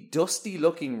empty,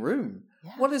 dusty-looking room.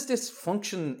 Yeah. What is this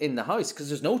function in the house? Because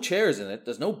there's no chairs in it.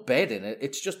 There's no bed in it.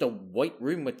 It's just a white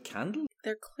room with candles.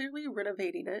 They're clearly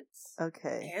renovating it.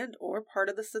 Okay. And or part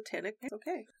of the satanic.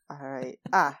 Okay. All right.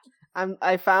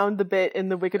 I found the bit in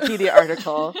the Wikipedia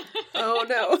article. Oh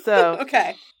no. So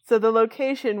okay. So the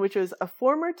location, which was a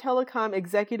former telecom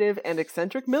executive and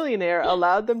eccentric millionaire,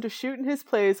 allowed them to shoot in his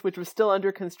place, which was still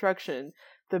under construction.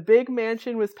 The big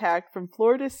mansion was packed from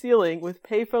floor to ceiling with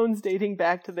payphones dating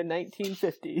back to the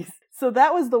 1950s. So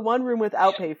that was the one room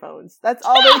without payphones. That's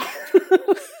all they...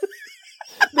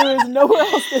 There was nowhere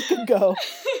else they could go.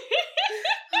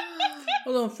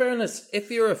 Well, in fairness,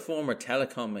 if you're a former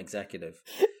telecom executive,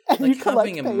 And you like collect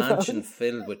having a payphones. mansion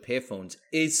filled with payphones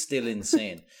is still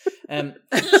insane.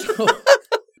 So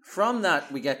from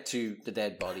that, we get to the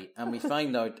dead body, and we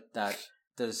find out that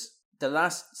there's the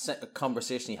last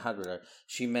conversation he had with her.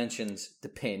 She mentions the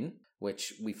pin,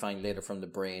 which we find later from the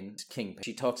brain, Kingpin.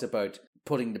 She talks about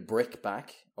putting the brick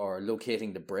back or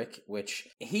locating the brick, which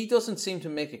he doesn't seem to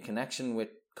make a connection with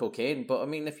cocaine. But I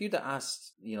mean, if you'd have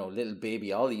asked, little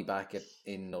baby Ollie back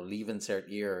in Leave Insert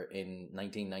year in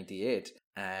 1998,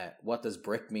 what does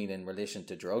brick mean in relation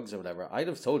to drugs or whatever, I'd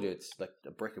have told you it's like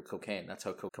a brick of cocaine. That's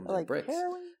how coke comes in bricks.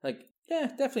 Heroin? Yeah,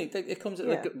 definitely. It comes,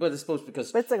 Yeah. but I suppose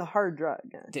because But it's like a hard drug.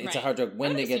 it's a hard drug.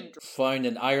 When they get found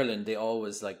in Ireland, they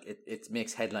always it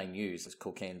makes headline news as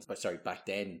cocaine. Sorry, back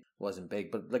then wasn't big,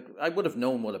 but I would have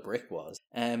known what a brick was.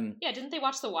 Yeah, didn't they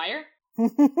watch The Wire?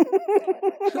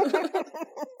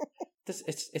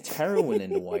 It's heroin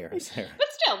in The Wire, Sarah. But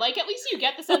still, at least you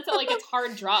get the sense that it's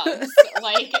hard drugs.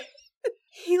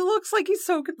 He looks like he's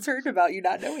so concerned about you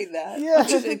not knowing that. Yeah.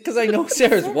 Because I know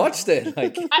Sarah's watched it.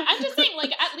 I'm just saying,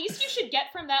 at least you should get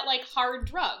from that hard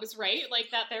drugs, right?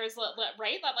 That there's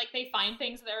right that they find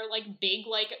things that are big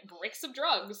bricks of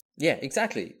drugs. Yeah,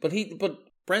 exactly. But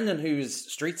Brendan,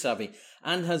 who's street savvy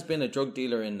and has been a drug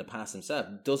dealer in the past himself,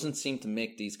 doesn't seem to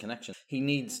make these connections. He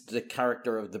needs the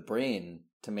character of the brain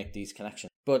to make these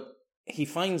connections. But he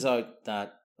finds out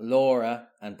that Laura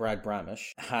and Brad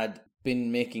Bramish had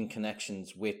been making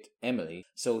connections with Emily,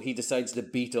 so he decides to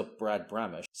beat up Brad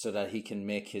Bramish so that he can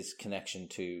make his connection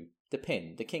to the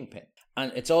Kingpin.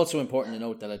 And it's also important to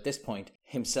note that at this point,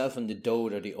 himself and the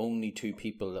Dode are the only two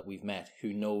people that we've met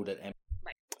who know that Emily...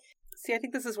 See, I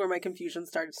think this is where my confusion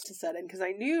starts to set in, because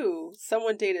I knew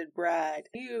someone dated Brad,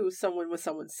 knew someone was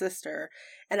someone's sister,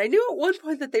 and I knew at one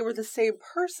point that they were the same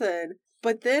person,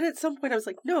 but then at some point I was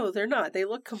like, no, they're not. They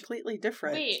look completely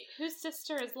different. Wait, whose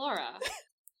sister is Laura?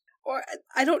 Or,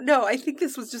 I don't know. I think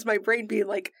this was just my brain being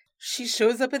like, she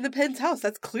shows up in the Penn's house.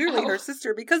 That's clearly her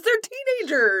sister because they're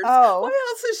teenagers. Oh. Why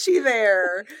else is she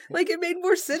there? It made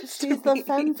more sense to She's me. the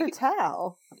femme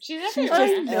fatale. She's She's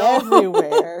everywhere. just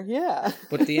everywhere. Yeah.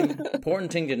 But the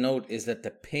important thing to note is that the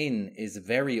Pin is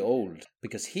very old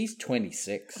because he's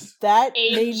 26. That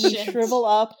made me Ancient. shrivel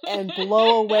up and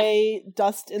blow away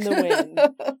dust in the wind.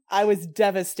 I was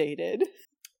devastated.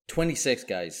 26,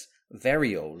 guys.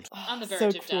 Very old. On the verge so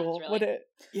of death, cruel. really.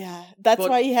 Yeah, that's But-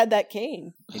 why he had that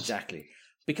cane. Exactly.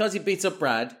 Because he beats up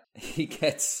Brad, he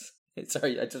gets...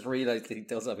 Sorry, I just realised that he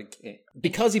does have a cane.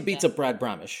 Because he beats up Brad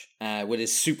Bramish with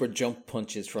his super jump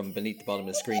punches from beneath the bottom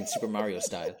of the screen, Super Mario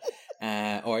style,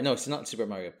 Or no, it's not Super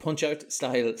Mario, Punch-Out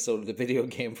style, so the video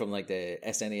game from like the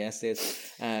SNES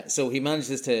days. So he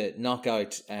manages to knock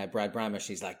out Brad Bramish.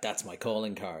 He's like, that's my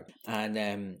calling card.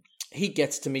 And he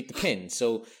gets to meet the Pin.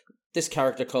 So this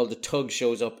character called the Tug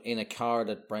shows up in a car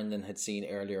that Brendan had seen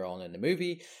earlier on in the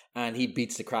movie, and he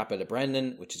beats the crap out of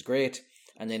Brendan, which is great.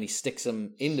 And then he sticks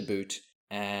him in the boot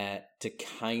to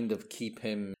kind of keep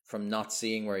him from not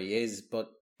seeing where he is.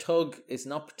 But Tug is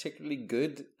not particularly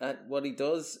good at what he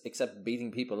does, except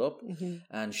beating people up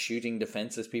and shooting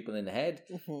defenseless people in the head.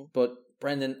 But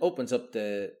Brendan opens up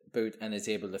the boot and is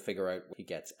able to figure out what he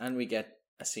gets. And we get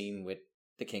a scene with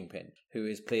the Kingpin, who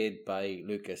is played by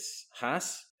Lucas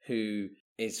Haas, who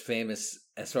is famous,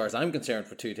 as far as I'm concerned,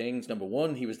 for two things. Number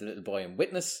one, he was the little boy in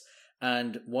Witness.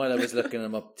 And while I was looking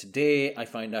him up today, I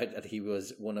found out that he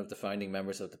was one of the founding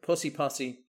members of the Pussy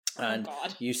Posse and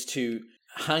used to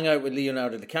hang out with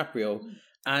Leonardo DiCaprio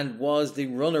and was the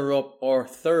runner-up or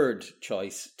third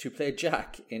choice to play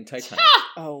Jack in Titanic.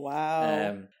 Oh,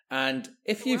 wow. And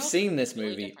if you've seen this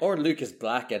movie or Lucas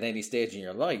Black at any stage in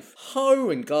your life, how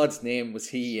in God's name was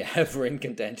he ever in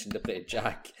contention to play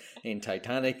Jack in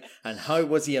Titanic? And how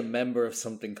was he a member of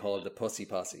something called the Pussy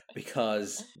Posse?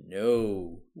 Because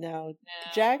no.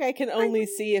 Jack I can only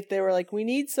see if they were like, we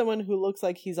need someone who looks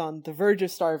like he's on the verge of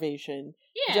starvation.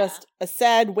 Yeah. Just a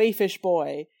sad waifish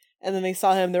boy. And then they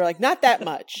saw him, they're like, not that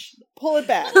much. Pull it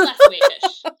back. Less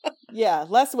waifish. Yeah,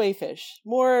 less waifish.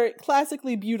 More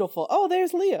classically beautiful. Oh,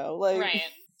 there's Leo. Like, Right.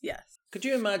 Yes. Could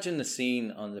you imagine the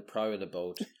scene on the prow of the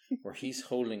boat where he's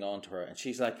holding on to her and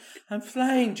she's like, I'm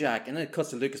flying, Jack. And then it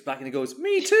cuts to Lucas Black and he goes,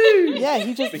 me too. Yeah,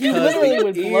 he Because literally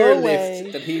would the blow ear away.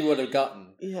 lift that he would have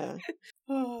gotten. Yeah.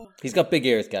 He's got big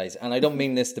ears, guys. And I don't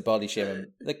mean this to body shame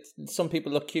him. Like, some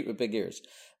people look cute with big ears.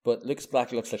 But Lucas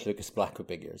Black looks like Lucas Black with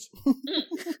big ears.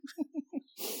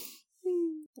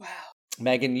 Wow.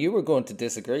 Megan, you were going to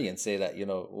disagree and say that,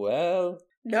 well...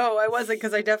 No, I wasn't,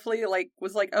 because I definitely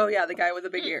was like, oh yeah, the guy with the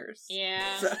big ears.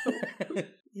 Yeah. So.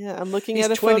 Yeah, I'm looking He's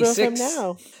at a photo of him 26.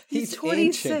 now. He's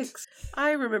 26.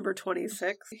 I remember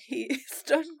 26. He's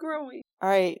done growing. All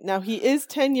right, now he is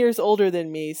 10 years older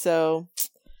than me, so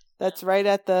that's right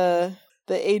at the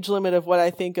age limit of what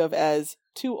I think of as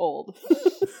too old.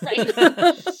 Right.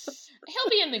 He'll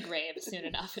be in the grave soon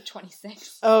enough at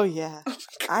 26. Oh, yeah.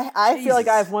 I feel like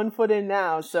I have 1 foot in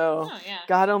now, so yeah.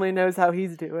 God only knows how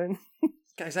he's doing.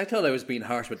 Guys, I thought I was being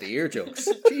harsh with the ear jokes.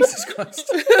 Jesus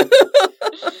Christ.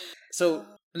 So,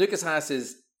 Lucas Haas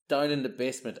is down in the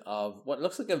basement of what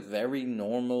looks like a very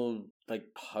normal,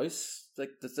 house.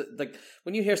 Like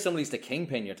when you hear somebody's the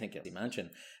Kingpin, you're thinking the mansion.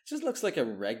 It just looks like a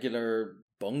regular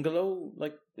bungalow.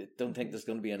 I don't think there's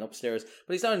going to be an upstairs.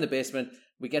 But he's down in the basement.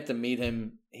 We get to meet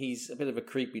him. He's a bit of a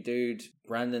creepy dude.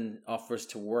 Brandon offers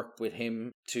to work with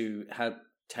him to help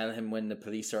tell him when the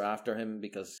police are after him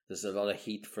because there's a lot of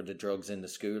heat for the drugs in the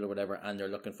school or whatever, and they're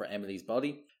looking for Emily's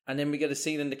body. And then we get a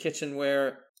scene in the kitchen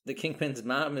where the Kingpin's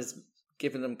mom is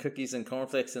giving him cookies and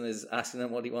cornflakes and is asking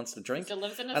him what he wants to drink. Still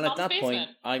lives in his And at mom's that basement.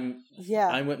 point,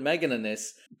 I'm with Megan on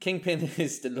this. Kingpin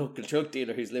is the local drug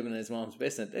dealer who's living in his mom's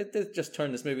basement. They just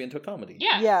turned this movie into a comedy.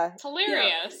 Yeah. It's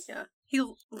hilarious. Yeah. He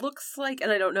looks like,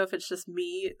 and I don't know if it's just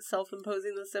me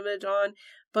self-imposing this image on,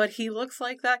 but he looks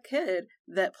like that kid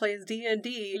that plays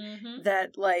D&D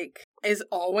that, is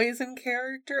always in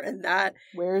character, and that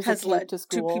has led to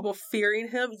people fearing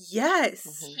him.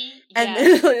 Yes! And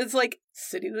then it's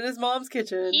sitting in his mom's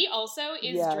kitchen. He also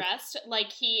is dressed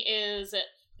like he is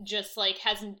just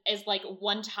is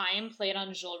one time played on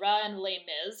Enjolras and Les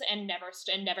Mis and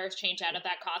never changed out of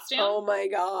that costume. Oh my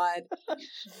god.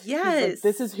 Yes.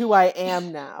 This is who I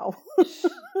am now.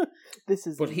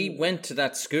 But he went to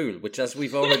that school, which, as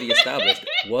we've already established,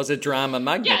 was a drama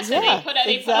magnet. Yes, and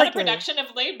they put on a production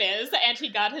of Les Mis, and he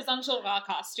got his Enjolras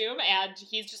costume, and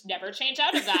he's just never changed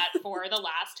out of that for the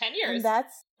last 10 years. And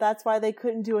that's why they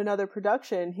couldn't do another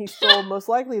production. He stole most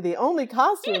likely the only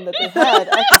costume that they had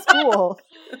at the school.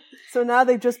 So now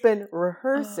they've just been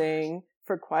rehearsing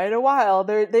for quite a while.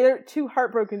 They're too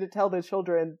heartbroken to tell their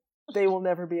children they will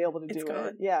never be able to do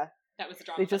it. Yeah. That was the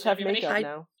drama. They just have makeup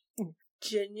now.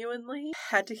 Genuinely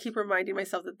had to keep reminding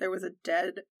myself that there was a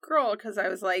dead girl, because I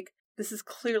was like, this is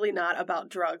clearly not about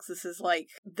drugs. This is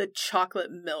the chocolate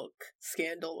milk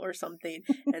scandal or something.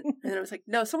 And I was like,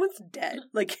 no, someone's dead.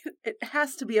 It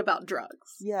has to be about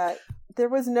drugs. Yeah. There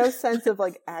was no sense of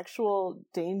actual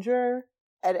danger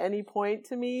at any point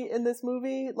to me in this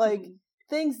movie.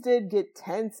 Things did get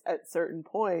tense at certain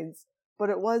points, but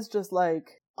it was just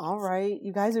all right,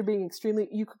 you guys are being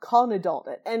you could call an adult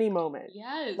at any moment.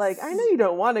 Yes. I know you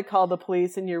don't want to call the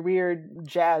police in your weird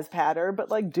jazz patter, but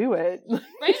do it. Right?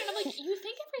 And I'm you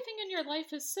think everything in your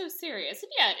life is so serious.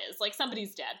 And yeah, it is. Like,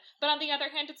 somebody's dead. But on the other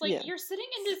hand, it's like, you're sitting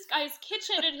in this guy's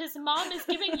kitchen and his mom is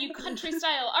giving you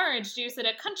country-style orange juice in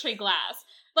a country glass.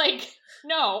 Like,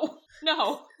 no.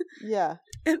 Yeah.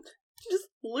 And just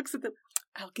looks at them.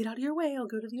 I'll get out of your way. I'll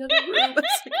go to the other room.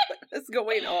 What's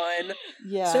going on?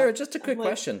 Yeah. Sarah, just a quick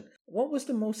question. What was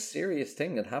the most serious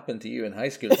thing that happened to you in high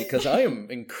school? Because I am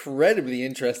incredibly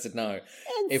interested now.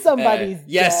 And somebody's dead.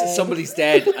 Yes, somebody's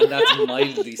dead, and that's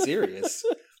mildly serious.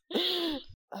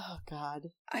 Oh, God.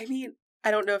 I mean,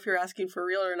 I don't know if you're asking for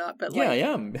real or not, but Yeah, I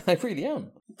am. I really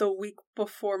am. The week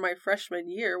before my freshman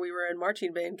year, we were in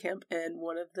marching band camp, and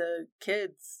one of the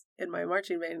kids in my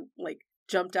marching band,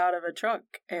 jumped out of a truck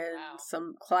and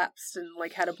some collapsed and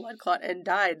had a blood clot and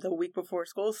died the week before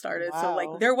school started. Wow.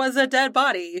 So there was a dead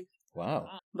body.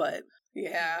 Wow. But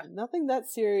yeah. Nothing that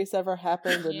serious ever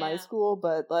happened in my school,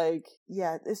 but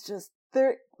it's just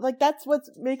there that's what's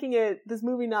making this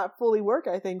movie not fully work,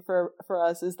 I think, for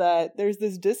us, is that there's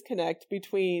this disconnect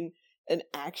between an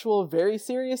actual very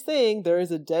serious thing, there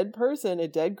is a dead person, a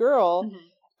dead girl,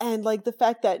 and the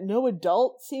fact that no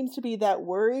adult seems to be that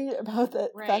worried about the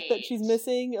fact that she's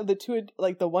missing, of the two,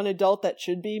 the one adult that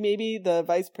should be maybe the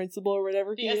vice principal or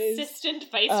whatever he is. The assistant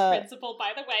vice principal,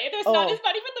 by the way. It's not even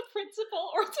the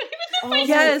principal, or it's not even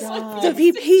the vice principal. The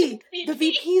VP. The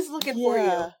VP's looking for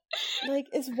you.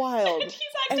 It's wild. And he's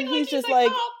acting he's just just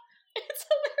like, it's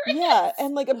hilarious. Yeah,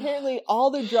 and apparently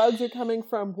all the drugs are coming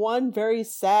from one very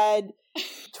sad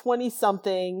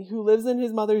 20-something who lives in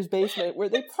his mother's basement, where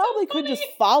they probably could just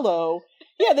follow.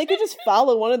 Yeah, they could just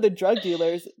follow one of the drug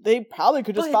dealers. They probably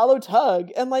could just follow Tug,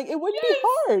 and it wouldn't be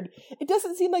hard. It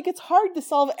doesn't seem like it's hard to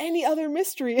solve any other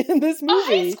mystery in this movie.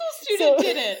 A high school student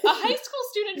did it. A high school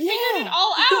student figured it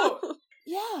all out.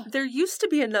 Yeah. There used to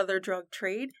be another drug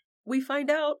trade. We find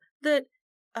out that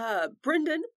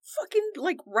Brendan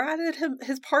fucking ratted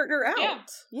his partner out.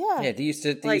 Yeah. They used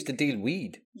to deal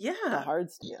weed. Yeah. The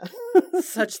hard stuff.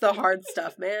 Such the hard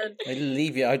stuff, man. They'd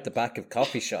leave you out the back of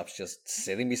coffee shops just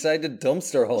sitting beside the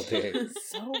dumpster all day.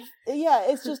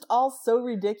 It's just all so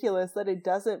ridiculous that it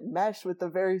doesn't mesh with the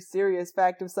very serious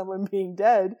fact of someone being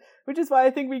dead, which is why I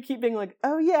think we keep being like,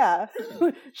 oh yeah,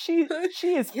 she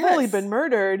has fully been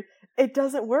murdered. It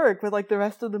doesn't work with the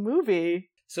rest of the movie.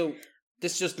 So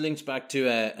this just links back to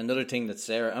another thing that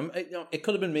Sarah, it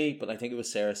could have been me, but I think it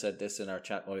was Sarah said this in our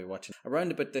chat while we were watching.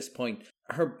 Around about this point,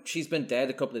 she's been dead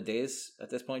a couple of days at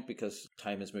this point because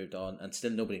time has moved on and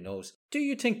still nobody knows. Do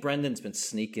you think Brendan's been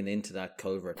sneaking into that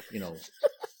culvert?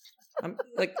 I'm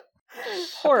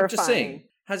horrifying. I'm just saying,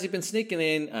 has he been sneaking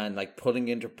in and putting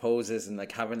interposes and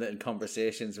having little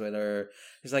conversations with her?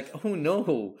 He's like, oh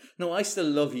no, I still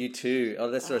love you too, all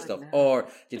this sort of stuff. No. Or do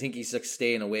you think he's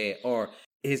staying away? Or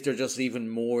is there just even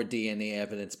more DNA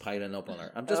evidence piling up on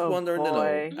her? I'm just wondering to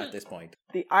know at this point.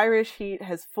 The Irish heat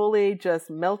has fully just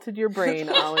melted your brain,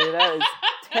 Ollie. That is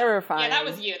terrifying. Yeah, that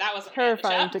was you. That was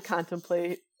terrifying to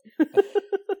contemplate.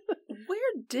 Where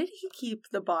did he keep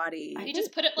the body? He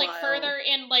just put it further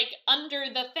in, under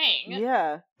the thing.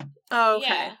 Yeah. Oh, okay.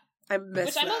 Yeah. I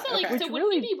missed Which I'm also okay. so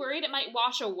wouldn't you be worried it might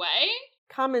wash away?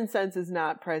 Common sense is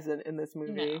not present in this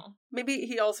movie. No. Maybe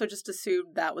he also just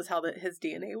assumed that was how his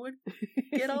DNA would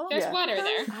get off. There's water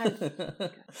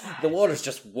there. The water's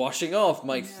just washing off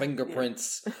my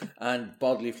fingerprints and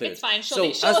bodily fluids. It's fine.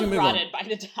 She'll have rotted by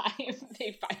the time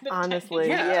they find the honestly,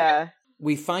 yeah.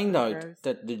 We find out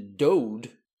that the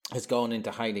Dode has gone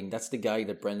into hiding. That's the guy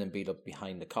that Brendan beat up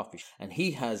behind the coffee shop. And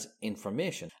he has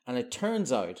information. And it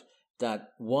turns out that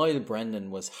while Brendan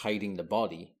was hiding the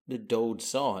body, the Dode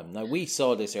saw him. Now, we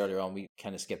saw this earlier on. We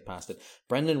kind of skipped past it.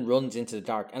 Brendan runs into the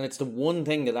dark. And it's the one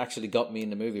thing that actually got me in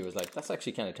the movie. It was that's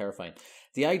actually kind of terrifying.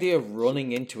 The idea of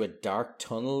running into a dark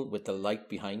tunnel with the light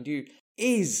behind you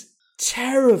is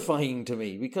terrifying to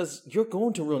me, because you're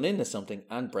going to run into something,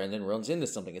 and Brendan runs into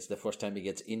something. It's the first time he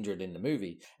gets injured in the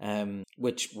movie,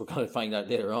 which we're going to find out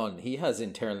later on. He has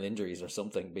internal injuries or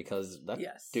something, because that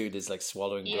dude is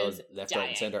swallowing blood left, right,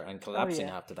 and center and collapsing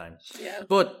half the time. Yeah.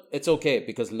 But it's okay,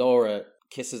 because Laura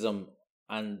kisses him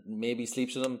and maybe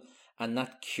sleeps with him, and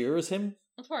that cures him.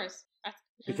 Of course.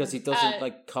 Because he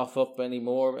doesn't cough up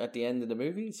anymore at the end of the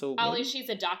movie. So Ollie, she's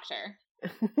a doctor.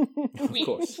 Of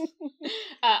course.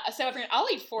 So everyone,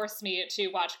 Ollie forced me to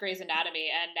watch Grey's Anatomy,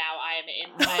 and now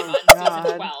I'm on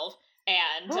season 12,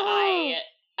 and I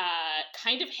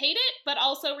kind of hate it, but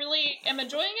also really am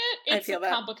enjoying it. It's a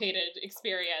complicated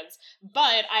experience,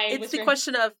 but it's the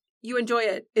question of, you enjoy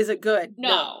it, is it good?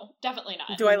 No, definitely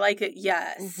not. Do I like it?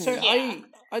 Yes. So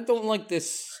I don't like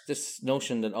this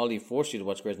notion that Ollie forced you to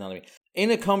watch Grey's Anatomy.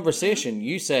 In a conversation,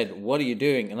 you said, "What are you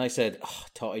doing?" And I said,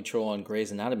 "Thought I'd throw on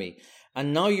Grey's Anatomy."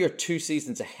 and now you're 2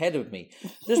 seasons ahead of me.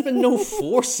 There's been no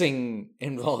forcing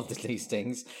involved in these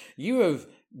things. You have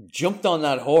jumped on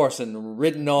that horse and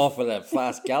ridden off at a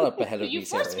fast gallop ahead of me. You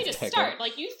forced me to Sarah. start.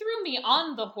 Like, you threw me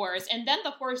on the horse, and then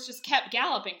the horse just kept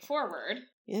galloping forward.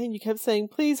 Yeah, and you kept saying,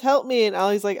 please help me. And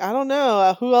Ollie's like, I don't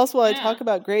know. Who else will I talk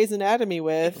about Grey's Anatomy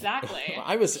with? Exactly.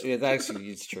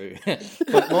 It's true.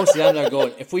 But mostly I'm there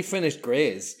going, if we finished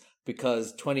Grey's,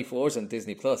 because 24's on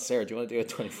Disney Plus, Sarah, do you want to do a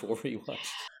 24 rewatch?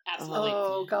 Absolutely.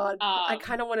 Oh, God. I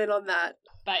kind of wanted on that.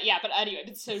 But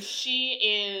anyway, so she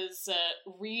is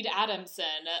Reed Adamson,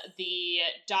 the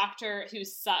doctor who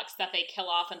sucks that they kill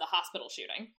off in the hospital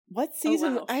shooting. What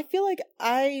season? wow. I feel like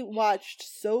I watched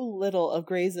so little of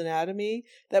Grey's Anatomy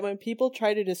that when people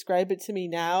try to describe it to me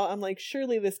now, I'm like,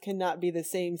 surely this cannot be the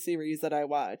same series that I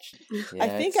watched. Yeah, I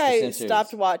think it's the I same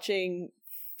stopped series. watching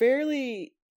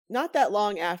fairly, not that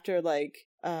long after, like,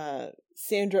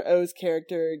 Sandra Oh's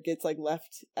character gets, like,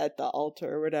 left at the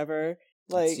altar or whatever.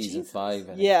 Like, Season 5. I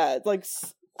think. yeah, like,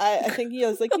 I think he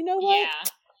was like, you know what?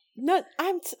 Yeah.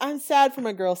 I'm sad for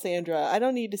my girl Sandra. I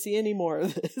don't need to see any more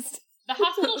of this. The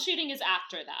hospital shooting is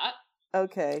after that.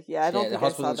 Okay, yeah, I don't think the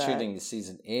hospital I saw that. shooting is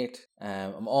season 8.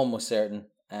 I'm almost certain.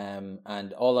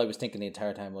 And all I was thinking the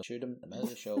entire time was shoot him in the middle of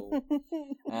the show.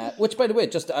 Which, by the way,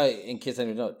 just in case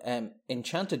anyone knows,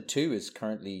 Enchanted 2 is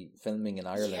currently filming in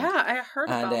Ireland. Yeah, I heard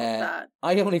about that.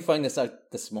 I only find this out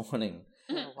this morning.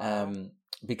 Oh, wow.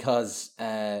 Because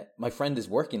my friend is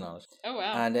working on it. Oh,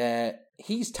 wow. And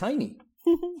he's tiny.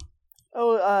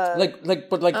 Oh,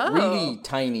 But Oh. really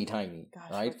tiny,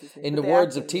 Gosh, right? what's his name? In But the the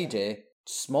words actor, of TJ,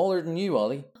 smaller than you,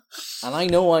 Ollie. And I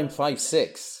know I'm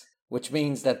 5'6", which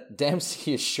means that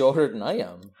Dempsey is shorter than I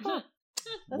am. That's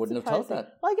Wouldn't have thought surprising.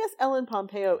 that. Well, I guess Ellen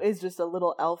Pompeo is just a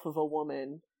little elf of a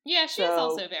woman. Yeah, she's So-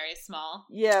 also very small.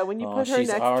 Yeah, when you Oh, put her she's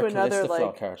next our to another, Calista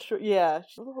like, Flockhart.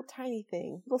 she's a little tiny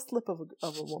thing, little slip of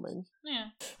a woman. Yeah.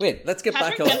 Wait, let's get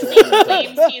Patrick back on Dempsey to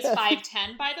claims he's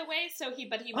 5'10", by the way,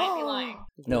 but he might be lying.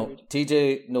 No,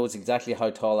 TJ knows exactly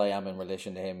how tall I am in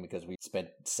relation to him because we spent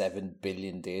 7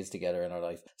 billion days together in our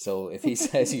life. So if he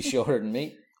says he's shorter than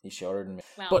me, he's shorter than me.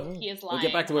 Well, But he is we'll lying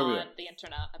get back to where we on were. the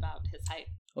internet about his height.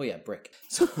 Oh yeah, brick.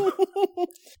 So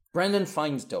Brendan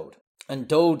finds Dode, and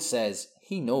Dode says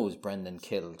he knows Brendan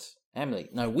killed Emily.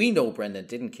 Now we know Brendan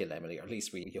didn't kill Emily, or at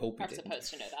least we hope he We're didn't.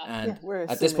 supposed to know that. And Yeah, we're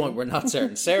at this assuming. point, we're not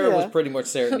certain. Sarah was Yeah. pretty much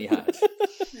certain he had.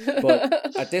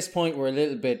 But at this point, we're a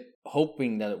little bit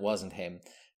hoping that it wasn't him.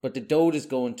 But the Dode is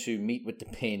going to meet with the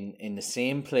Pin in the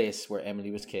same place where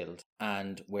Emily was killed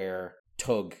and where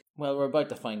Tug. Well, we're about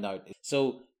to find out.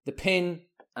 So the Pin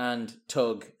and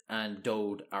Tug and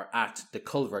Dode are at the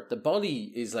culvert. The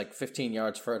body is like 15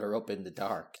 yards further up in the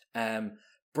dark.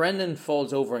 Brendan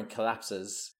falls over and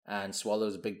collapses and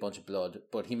swallows a big bunch of blood,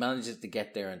 but he manages to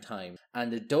get there in time.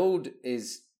 And the Dode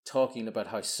is talking about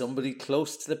how somebody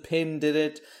close to the Pin did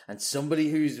it, and somebody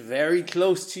who's very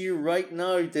close to you right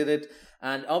now did it.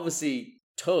 And obviously,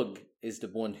 Tug is the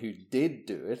one who did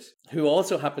do it, who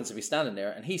also happens to be standing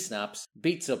there, and he snaps,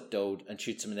 beats up Dode, and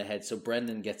shoots him in the head. So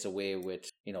Brendan gets away with,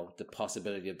 the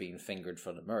possibility of being fingered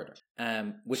for the murder.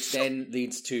 Which then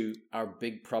leads to our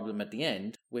big problem at the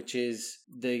end, which is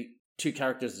the two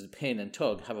characters, the Pin and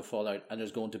Tug, have a fallout, and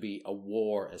there's going to be a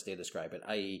war, as they describe it,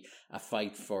 i.e. a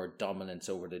fight for dominance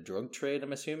over the drug trade,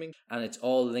 I'm assuming. And it's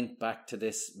all linked back to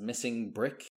this missing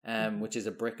brick, which is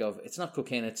a brick of, it's not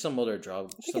cocaine, it's some other drug.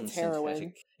 I think some it's heroin.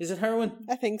 synthetic. Is it heroin?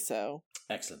 I think so.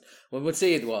 Excellent. Well, we'll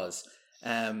say it was.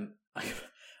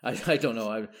 I don't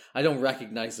know. I don't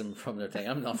recognize them from their thing.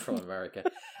 I'm not from America.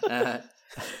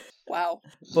 Wow.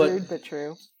 But Weird but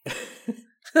true.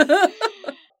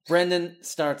 Brendan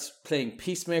starts playing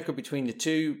peacemaker between the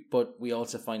two, but we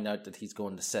also find out that he's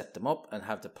going to set them up and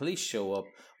have the police show up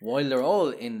while they're all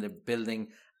in the building,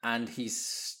 and he's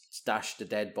stashed the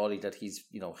dead body that he's,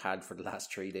 had for the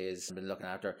last 3 days and been looking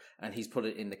after, and he's put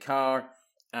it in the car,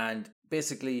 and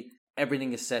basically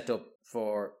everything is set up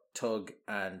for Tug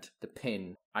and the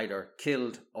Pin either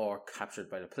killed or captured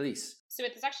by the police. So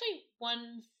there's actually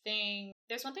one thing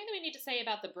that we need to say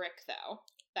about the brick, though,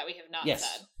 that we have not Yes.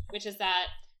 said, which is that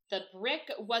the brick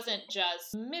wasn't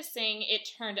just missing, it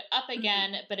turned up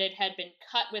again, but it had been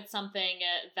cut with something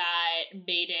that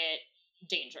made it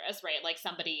dangerous, right? Like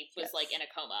somebody was like in a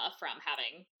coma from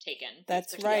having taken That's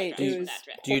particular right. drugs It from was- that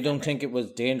brick. Do you don't think it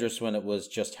was dangerous when it was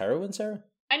just heroin, Sarah?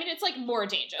 I mean, it's like more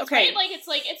dangerous, Okay. right? Like it's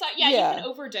Yeah. you can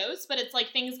overdose, but it's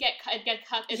like things get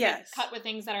cut. It's Yes. like cut with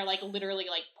things that are like literally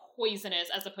like poisonous,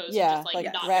 as opposed Yeah, to just like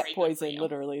not rat very good for poison, you.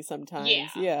 literally, sometimes. Yeah.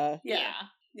 Yeah. Yeah.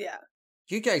 Yeah.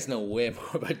 You guys know way more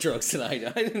about drugs than I do.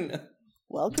 I didn't know.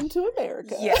 welcome to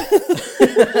America. Yeah.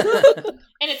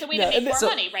 And it's a way to make more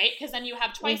money, right? Because then you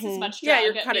have twice as much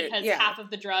drug because half of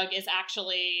the drug is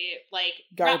actually like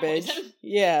garbage.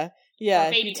 Yeah.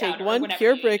 If you take one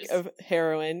pure brick of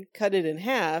heroin, cut it in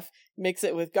half, mix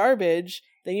it with garbage,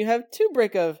 then you have 2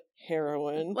 brick of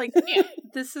heroin. Like,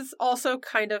 this is also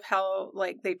kind of how,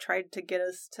 like, they tried to get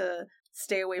us to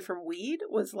stay away from weed,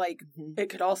 was like, it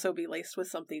could also be laced with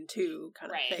something too,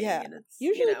 kind of thing. Yeah. And it's,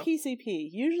 usually PCP.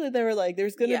 Usually they were like,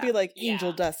 there's going to be like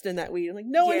angel dust in that weed. Like,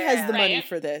 no one has the money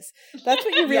for this. That's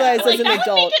what you realize as an adult.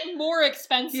 That would make it more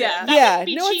expensive. Yeah,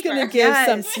 no one's going to give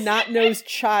some snot-nosed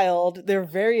child their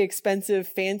very expensive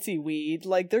fancy weed.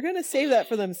 Like, they're going to save that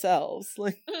for themselves.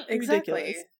 Like,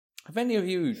 ridiculous. Have any of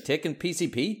you taken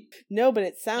PCP? No, but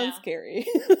it sounds scary.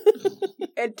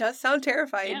 It does sound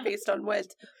terrifying based on what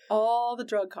all the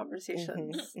drug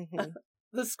conversations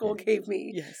the school gave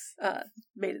me.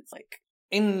 Made it like.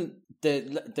 In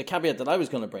the caveat that I was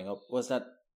going to bring up was that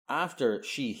after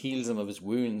she heals him of his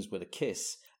wounds with a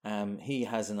kiss, he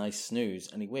has a nice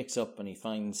snooze and he wakes up and he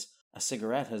finds a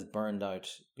cigarette has burned out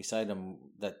beside him,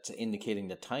 that's indicating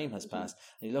that time has passed.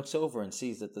 And he looks over and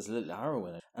sees that there's a little arrow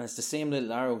in it. And it's the same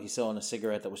little arrow he saw in a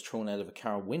cigarette that was thrown out of a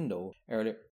car window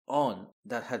earlier on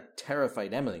that had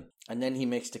terrified Emily. And then he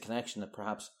makes the connection that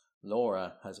perhaps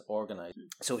Laura has organised.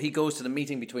 So he goes to the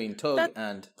meeting between Tug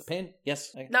and the Pin.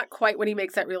 Yes? Not quite when he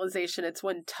makes that realization. It's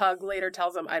when Tug later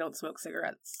tells him, I don't smoke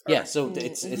cigarettes. Yeah, so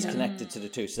it's connected to the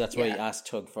two. So that's why he asked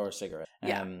Tug for a cigarette.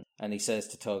 And he says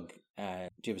to Tug,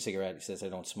 do you have a cigarette? He says, I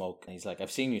don't smoke. And he's like,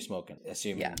 I've seen you smoking.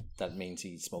 Assuming that means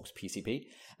he smokes PCP.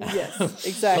 Yes,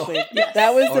 exactly.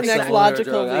 That was the next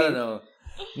logical leap. I don't know.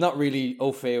 Not really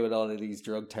au fait with all of these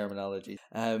drug terminology.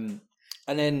 And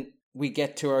then we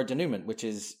get to our denouement, which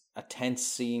is a tense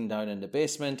scene down in the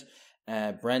basement.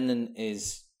 Brendan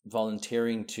is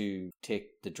volunteering to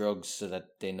take the drugs so that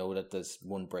they know that there's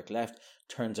 1 brick left.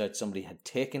 Turns out somebody had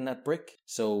taken that brick.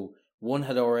 So 1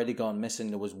 had already gone missing.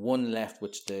 There was 1 left,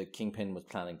 which the Kingpin was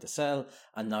planning to sell.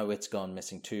 And now it's gone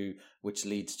missing too, which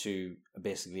leads to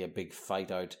basically a big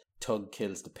fight out. Tug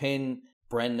kills the Pin.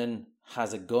 Brendan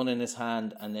has a gun in his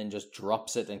hand and then just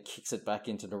drops it and kicks it back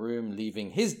into the room, leaving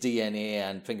his DNA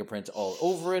and fingerprints all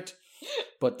over it.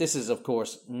 But this is, of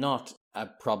course, not a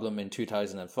problem in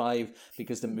 2005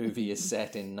 because the movie is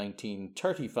set in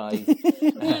 1935,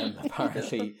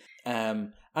 apparently.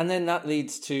 And then that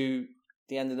leads to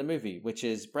the end of the movie, which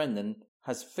is Brendan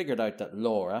has figured out that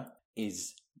Laura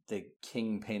is the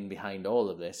kingpin behind all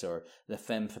of this, or the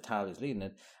femme fatale is leading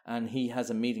it, and he has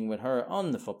a meeting with her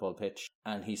on the football pitch,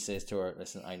 and he says to her,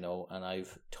 listen, I know, and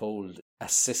I've told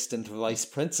assistant vice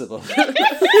principal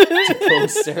to go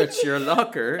search your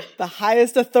locker. The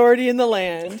highest authority in the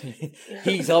land.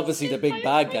 He's obviously the big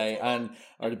bad guy,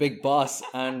 or the big boss,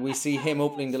 and we see him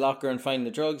opening the locker and finding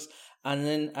the drugs. And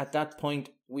then at that point,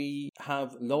 we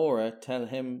have Laura tell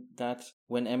him that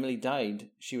when Emily died,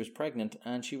 she was pregnant,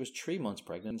 and she was 3 months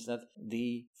pregnant, that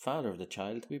the father of the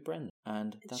child would be Brendan.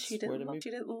 And that's she where the movie... She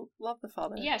didn't love the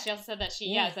father. Yeah, she also said that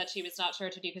she was not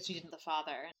sure to do because she didn't the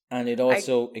father. And it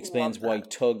also explains why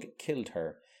Tug killed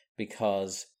her,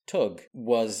 because Tug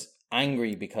was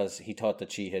angry because he thought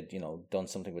that she had, done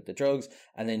something with the drugs,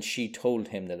 and then she told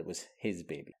him that it was his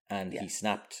baby, and he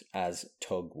snapped as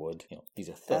Tug would. He's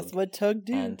a thug. That's what Tug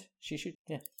do. And she should,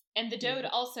 And the Dode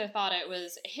also thought it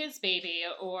was his baby,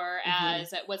 or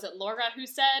as was it Laura who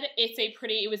said,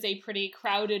 it was a pretty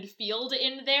crowded field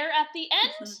in there at the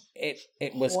end.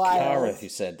 It was Clara who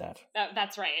said that.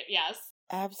 That's right. Yes.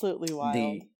 Absolutely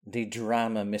wild. The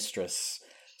drama mistress.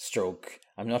 Stroke.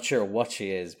 I'm not sure what she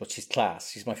is, but she's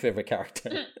class. She's my favorite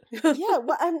character. Yeah,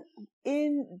 well,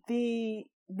 in the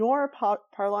Nora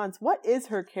parlance, what is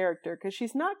her character? Because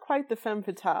she's not quite the femme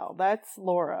fatale. That's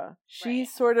Laura.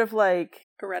 She's sort of like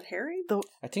a red herring.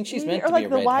 I think she's meant to be a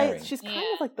red herring. She's kind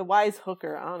of like the wise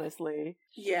hooker, honestly.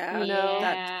 Yeah,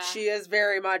 that she is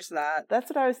very much that. That's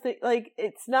what I was thinking. Like,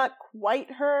 it's not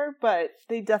quite her, but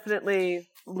they definitely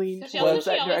lean towards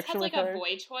that direction with her. She always has like a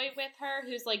boy toy with her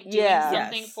who's like doing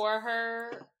something for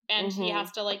her, and he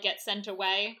has to like get sent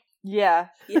away. Yeah.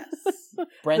 Yes.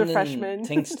 Brendan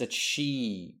thinks that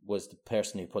she was the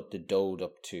person who put the Dode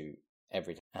up to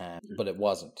everything, but it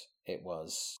wasn't. It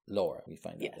was Laura. We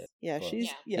find out. Yeah, she's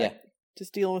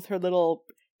just dealing with her little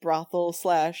brothel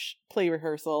 / play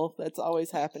rehearsal that's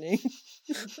always happening.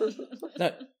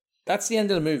 Now, that's the end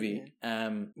of the movie.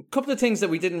 A couple of things that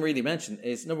we didn't really mention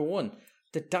is, number one,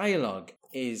 the dialogue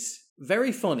is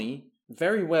very funny,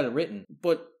 very well written,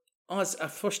 but as a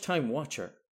first-time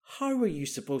watcher, how are you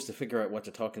supposed to figure out what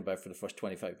they're talking about for the first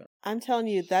 25 minutes? I'm telling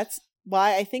you, that's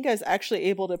why I think I was actually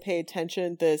able to pay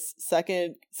attention this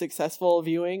second successful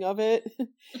viewing of it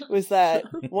was that,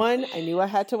 one, I knew I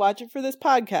had to watch it for this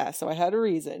podcast, so I had a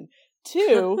reason.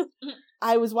 Two,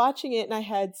 I was watching it and I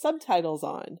had subtitles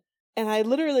on. And I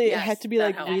literally had to be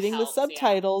like reading the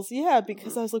subtitles. Yeah,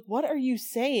 because I was like, what are you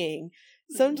saying?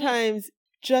 Sometimes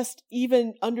just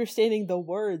even understanding the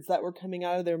words that were coming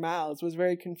out of their mouths was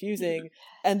very confusing.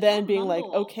 And then being like,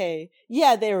 okay,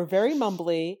 yeah, they were very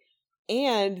mumbly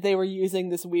and they were using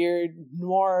this weird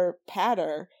noir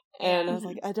patter. And I was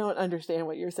like, I don't understand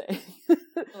what you're saying.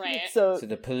 Right. So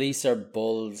the police are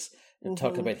bulls. They're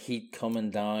talking about heat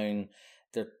coming down.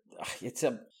 It's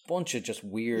a bunch of just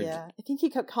weird. Yeah, I think he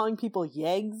kept calling people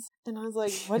yegs, and I was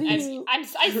like, "What do you?" I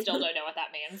still don't know what that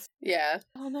means. Yeah.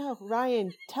 Oh no,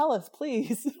 Ryan, tell us,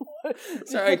 please.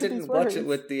 Sorry, I didn't watch it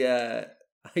with the.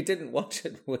 I didn't watch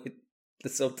it with the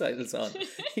subtitles on.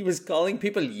 He was calling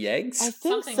people yegs. I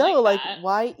think Something so, like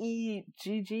like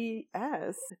YEGGS.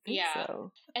 I think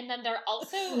so. And then they're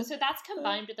also, so that's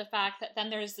combined with the fact that then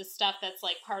there's this stuff that's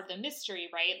like part of the mystery,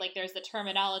 right? Like there's the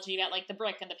terminology about like the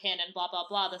brick and the pin and blah, blah,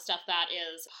 blah, the stuff that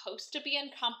is supposed to be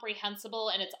incomprehensible,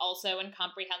 and it's also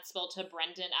incomprehensible to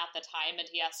Brendan at the time, and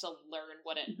he has to learn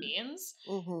what it means.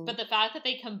 Mm-hmm. But the fact that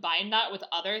they combine that with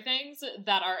other things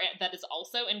that is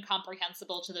also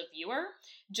incomprehensible to the viewer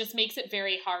just makes it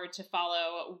very hard to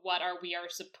follow we are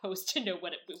supposed to know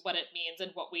what it means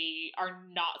and what we are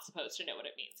not supposed to know what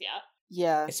it means yet.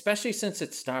 Yeah. Especially since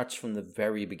it starts from the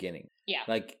very beginning. Yeah.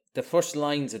 Like, the first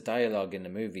lines of dialogue in the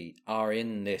movie are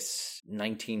in this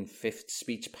 1950s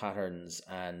speech patterns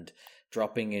and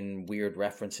dropping in weird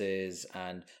references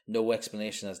and no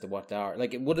explanation as to what they are.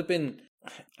 Like, it would have been...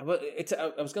 I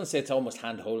was going to say it's almost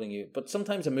hand-holding you, but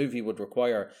sometimes a movie would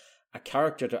require a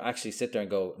character to actually sit there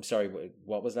and go, I'm sorry,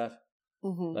 what was that?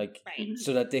 Mm-hmm. Like, right.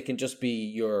 So that they can just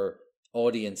be your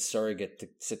audience surrogate to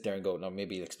sit there and go, no,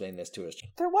 maybe you'll explain this to us.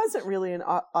 There wasn't really an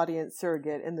audience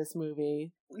surrogate in this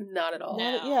movie. Not at all.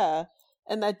 No. Yeah.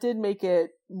 And that did make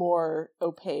it more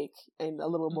opaque and a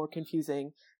little more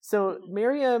confusing. So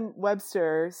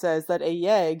Merriam-Webster says that a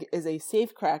yeg is a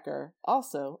safecracker,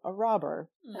 also a robber.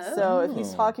 Oh. So if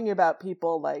he's talking about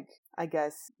people like, I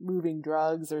guess, moving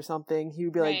drugs or something, he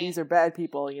would be like, these are bad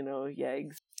people,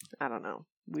 yegs. I don't know.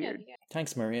 Weird. Yeah.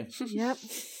 Thanks, Marian. Yep.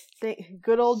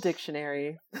 Good old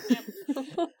dictionary.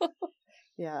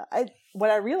 Yeah. What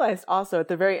I realized also at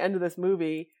the very end of this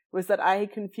movie was that I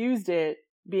confused it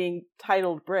being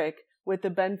titled Brick with the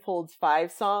Ben Folds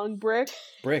 5 song Brick,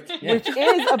 yeah. which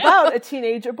is about a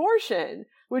teenage abortion,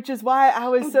 which is why I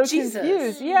was so Jesus.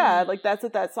 confused. Yeah, like that's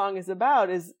what that song is about.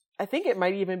 I think it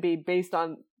might even be based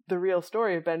on the real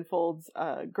story of Ben Folds'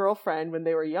 girlfriend when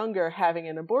they were younger having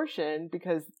an abortion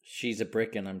because she's a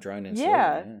brick and I'm drowning.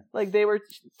 Yeah, slowly, like they were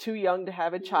too young to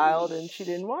have a child and she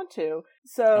didn't want to.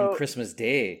 So on Christmas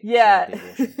Day. Yeah,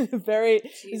 It's a very,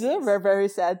 very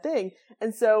sad thing.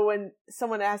 And so when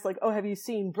someone asked like, "Oh, have you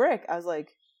seen Brick?" I was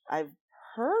like, "I've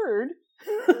heard."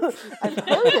 I've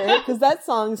heard it because that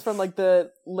song's from like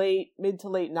the mid to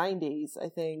late 90s, I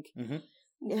think. Mm-hmm.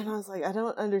 And I was like, I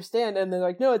don't understand. And they're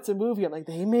like, no, it's a movie. I'm like,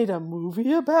 they made a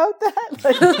movie about that?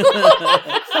 Like,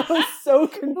 I was so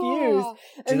confused.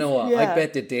 Do you know what? Yeah. I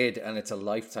bet they did, and it's a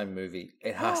Lifetime movie.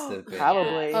 It has to be.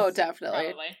 Probably. Yeah. Oh,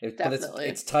 definitely. But Definitely.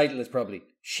 its title is probably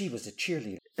She Was a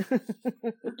Cheerleader.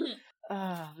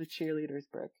 The cheerleader's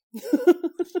Brick.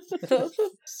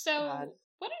 So, God.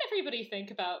 what did everybody think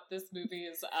about this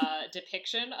movie's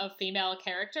depiction of female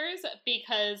characters?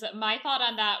 Because my thought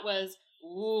on that was,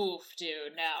 oof,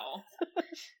 dude, no.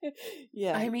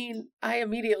 Yeah. I mean, I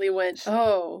immediately went,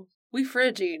 oh, we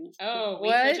fridging. Oh, we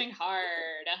What? fridging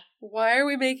hard. Why are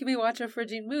we making me watch a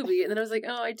fridging movie? And then I was like,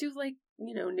 oh, I do like,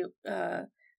 new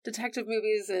detective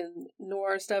movies and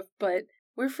noir stuff, but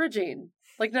we're fridging.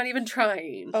 Like, not even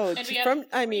trying. Oh, And we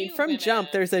have from three jump, women.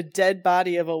 there's a dead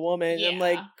body of a woman. I'm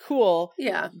like, Yeah. cool,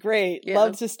 Yeah. great, Yeah.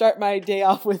 love to start my day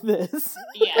off with this.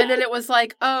 Yeah. And then it was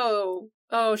like, oh,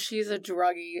 she's a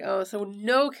druggie. Oh, so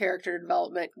no character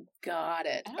development. Got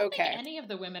it. I don't Okay. think any of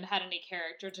the women had any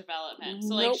character development. So,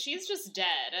 Nope. like, she's just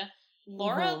dead.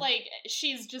 Laura, Mhm. like,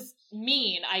 she's just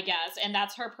mean, I guess, and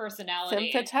that's her Femme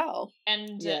personality. fatale.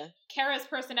 And Yeah. Kara's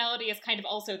personality is kind of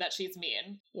also that she's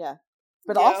mean. Yeah.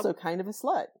 But Yeah. also kind of a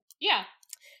slut. Yeah.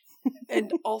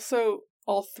 And also,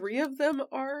 all three of them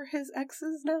are his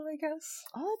exes now, I guess.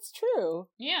 Oh, that's true.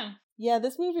 Yeah. Yeah,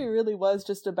 this movie really was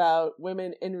just about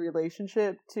women in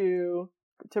relationship to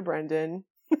Brendan.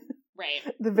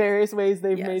 Right. The various ways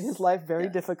they've made Yes. his life very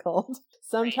Yes. difficult.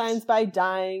 Sometimes by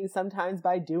dying, sometimes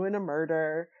by doing a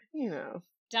murder.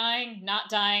 Dying, not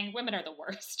dying, women are the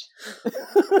worst.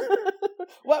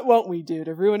 What won't we do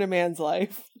to ruin a man's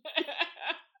life?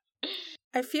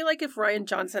 I feel like if Rian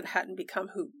Johnson hadn't become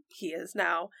who he is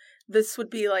now, this would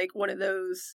be like one of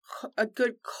those, a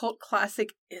good cult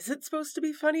classic, is it supposed to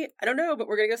be funny? I don't know, but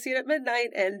we're going to go see it at midnight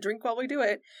and drink while we do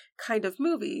it kind of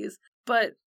movies.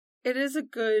 But it is a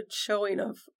good showing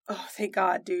of, oh, thank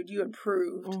God, dude, you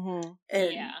improved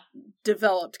and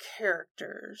developed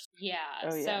characters. Yeah.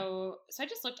 Oh, yeah. So I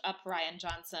just looked up Rian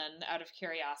Johnson out of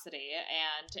curiosity.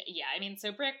 And yeah, I mean,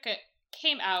 so Brick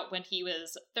came out when he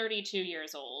was 32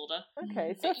 years old.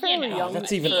 Okay, so fairly You know, young.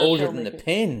 That's even for older than the filmmaking.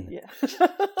 pin. Yeah.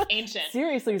 Ancient.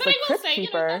 Seriously, he's But like I will Crypt say,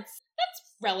 Keeper. that's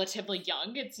relatively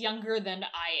young. It's younger than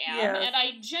I am. Yeah. And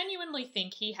I genuinely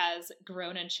think he has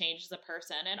grown and changed as a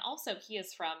person. And also, he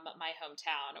is from my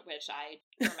hometown, which I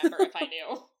remember if I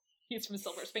knew. He's from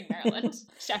Silver Spring, Maryland.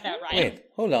 Shout out, Ryan. Wait,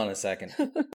 hold on a second.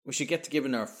 We should get to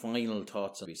giving our final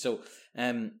thoughts on it. So,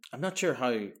 I'm not sure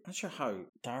how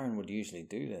Darren would usually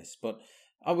do this, but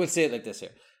I will say it like this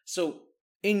here. So,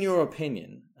 in your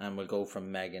opinion, and we'll go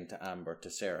from Megan to Amber to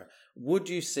Sarah, would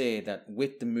you say that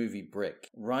with the movie Brick,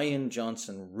 Rian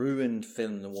Johnson ruined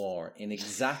film noir in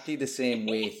exactly the same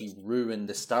way he ruined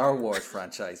the Star Wars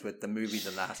franchise with the movie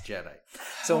The Last Jedi?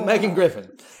 So, Megan Griffin,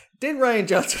 did Rian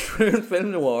Johnson ruin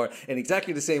film noir in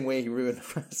exactly the same way he ruined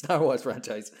the Star Wars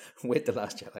franchise with The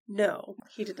Last Jedi? No,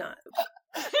 he did not.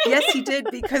 Yes, he did,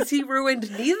 because he ruined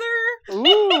neither.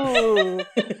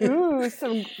 Ooh,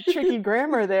 some tricky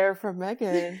grammar there from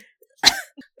Megan.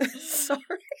 Sorry.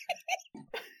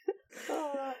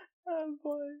 Oh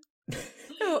boy.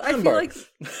 No, I Amber, feel like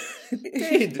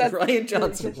did Rian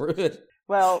Johnson ruin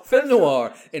Well, film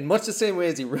noir in much the same way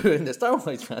as he ruined the Star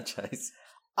Wars franchise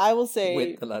I will say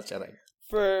with The Last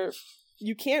Jedi?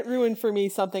 You can't ruin for me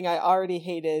something I already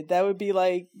hated. That would be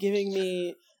like giving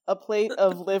me a plate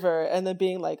of liver and then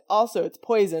being like, also it's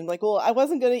poison. Like, well, I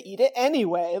wasn't going to eat it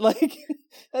anyway. Like,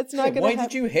 that's not going to Why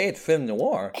did you hate film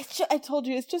noir? I told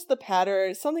you, it's just the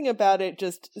patter. Something about it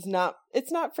just is not,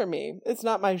 it's not for me. It's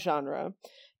not my genre.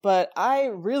 But I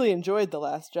really enjoyed The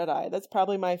Last Jedi. That's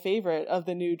probably my favorite of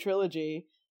the new trilogy.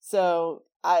 So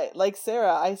like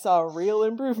Sarah, I saw a real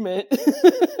improvement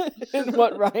in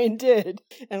what Ryan did.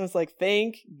 And was like,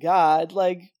 thank God.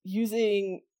 Like,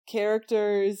 using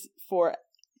characters for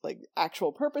like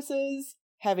actual purposes,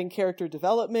 having character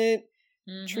development,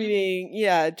 treating,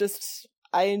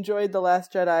 I enjoyed The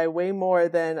Last Jedi way more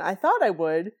than I thought I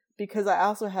would, because I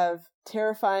also have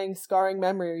terrifying, scarring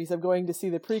memories of going to see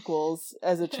the prequels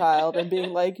as a child and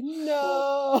being like,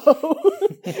 no,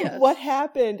 what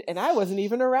happened? And I wasn't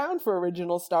even around for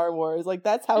original Star Wars. Like,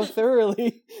 that's how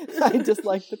thoroughly I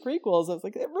disliked the prequels. I was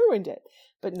like, it ruined it.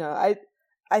 But no,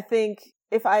 I think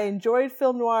if I enjoyed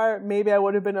film noir, maybe I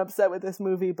would have been upset with this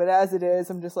movie, but as it is,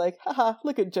 I'm just like, haha,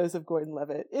 look at Joseph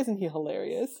Gordon-Levitt. Isn't he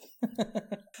hilarious?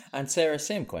 And Sarah,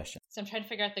 same question. So I'm trying to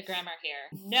figure out the grammar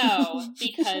here. No,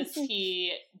 because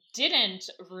he didn't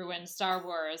ruin Star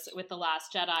Wars with The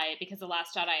Last Jedi, because The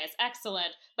Last Jedi is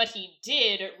excellent, but he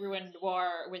did ruin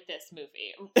noir with this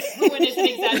movie. Ruin is an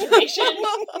exaggeration.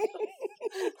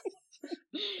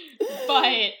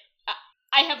 But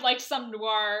I have liked some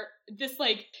noir. This,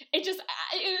 like, it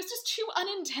was just too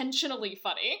unintentionally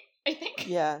funny, I think.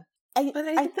 Yeah. But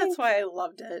I think that's why I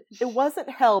loved it. It wasn't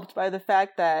helped by the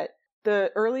fact that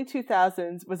the early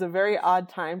 2000s was a very odd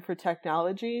time for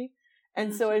technology.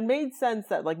 And so it made sense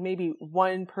that, like, maybe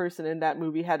one person in that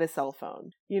movie had a cell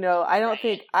phone. You know, I don't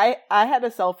think I had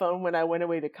a cell phone when I went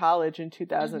away to college in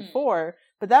 2004,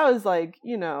 but that was like,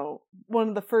 you know, one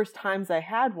of the first times I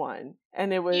had one.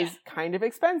 And it was kind of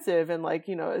expensive and, like,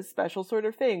 you know, a special sort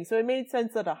of thing. So it made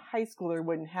sense that a high schooler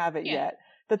wouldn't have it yet,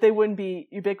 that they wouldn't be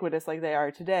ubiquitous like they are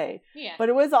today. Yeah. But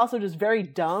it was also just very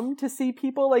dumb to see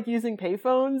people, like, using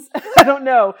payphones. I don't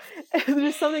know.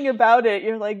 There's something about it.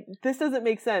 You're like, this doesn't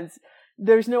make sense.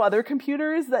 There's no other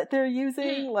computers that they're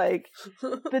using. Like,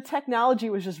 the technology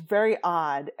was just very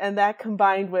odd. And that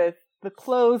combined with the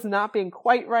clothes not being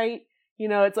quite right. You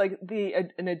know, it's like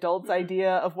an adult's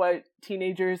idea of what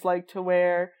teenagers like to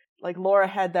wear. Like, Laura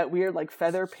had that weird, like,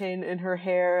 feather pin in her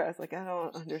hair. I was like, I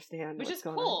don't understand Which what's is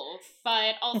going cool, on.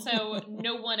 but also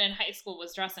no one in high school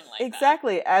was dressing like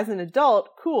Exactly. that. As an adult,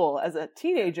 cool. As a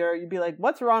teenager, you'd be like,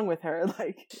 what's wrong with her?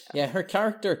 Like, yeah, her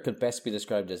character could best be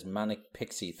described as manic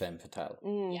pixie femme fatale.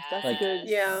 That's like, good.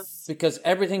 Yeah. Because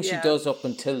everything she does up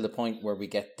until the point where we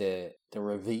get the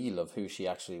reveal of who she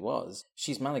actually was,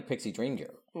 she's manic pixie dream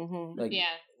girl. Like,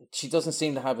 she doesn't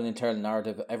seem to have an internal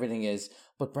narrative. Everything is,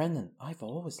 but Brendan, I've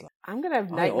always liked. I'm gonna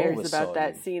have nightmares about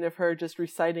that scene of her just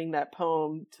reciting that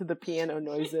poem to the piano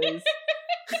noises.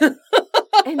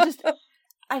 And just,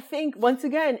 I think, once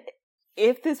again,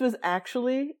 if this was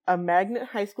actually a magnet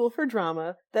high school for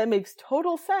drama, that makes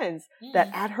total sense. That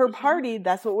at her party,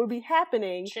 that's what would be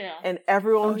happening. True. And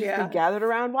everyone would just yeah. be gathered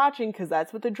around watching because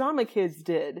that's what the drama kids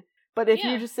did. But if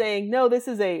you're just saying, no, this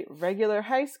is a regular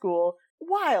high school,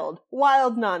 wild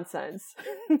nonsense.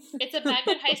 It's a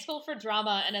magnet high school for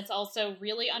drama, and it's also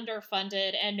really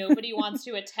underfunded, and nobody wants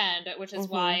to attend, which is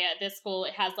why this school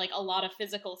has like a lot of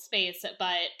physical space,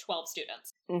 but 12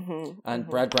 students. And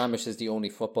Brad Bramish is the only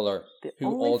footballer who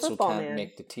only also football can't man.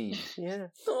 make the team. Yeah.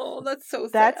 Oh, that's so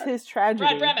sad. That's his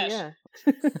tragedy. Brad Bramish. Yeah.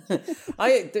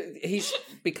 He's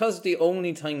because the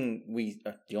only thing we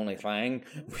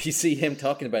see him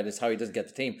talking about is how he doesn't get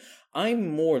the team. I'm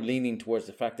more leaning towards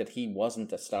the fact that he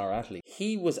wasn't a star athlete.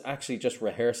 He was actually just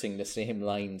rehearsing the same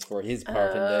lines for his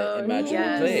part in the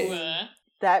imaginary play.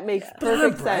 That makes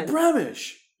perfect Brad sense.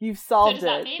 Bramish. You've So solved does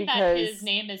that it mean because that his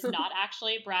name is not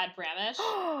actually Brad Bramish?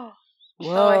 Whoa.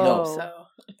 Oh, I hope No. so.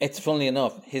 It's funnily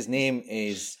enough, his name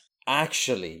is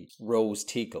actually Rose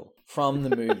Tickle from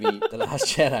the movie The Last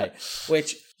Jedi,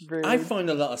 which Rude. I find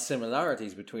a lot of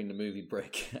similarities between the movie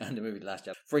Brick and the movie The Last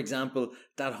Jedi. For example,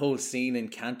 that whole scene in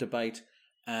Cantabite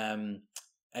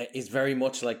is very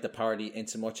much like the party in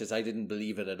so much as I didn't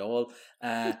believe it at all.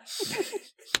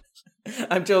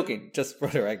 I'm joking, just for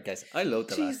the record, guys. I love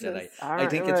The Last Jedi. I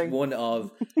think it's one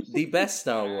of the best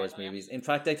Star Wars movies. In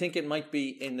fact, I think it might be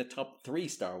in the top 3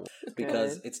 Star Wars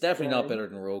because it's definitely not better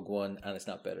than Rogue One, and it's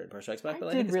not better than Empire Strikes Back, but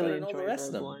I think it's better than all the rest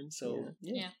of them. One. So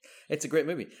yeah, it's a great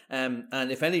movie. And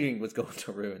if anything was going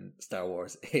to ruin Star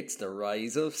Wars, it's the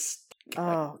rise of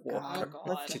Oh, Skywalker.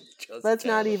 God. Just Let's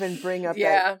not terrible. even bring up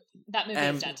Yeah. That movie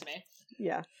is dead to me.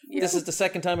 Yeah. This is the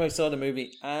second time I saw the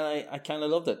movie, and I kind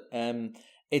of loved it.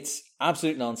 It's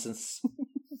absolute nonsense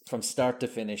from start to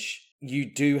finish. You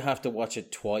do have to watch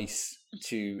it twice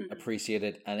to appreciate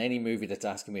it, and any movie that's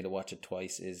asking me to watch it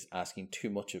twice is asking too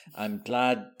much of it. I'm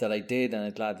glad that I did, and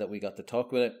I'm glad that we got to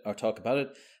talk about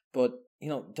it. But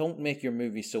don't make your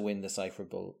movie so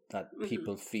indecipherable that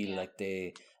people feel like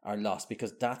they are lost,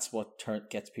 because that's what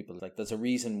gets people. Like, there's a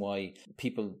reason why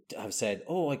people have said,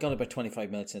 "Oh, I got about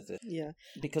 25 minutes into this." Yeah.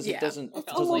 Because it doesn't. It's It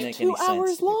doesn't almost make 2 any sense.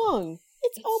 hours to people. long.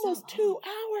 It's almost so 2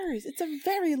 hours. It's a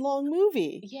very long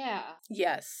movie. Yeah.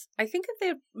 Yes. I think if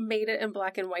they made it in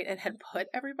black and white and had put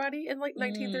everybody in like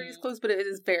 1930s clothes, but it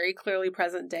is very clearly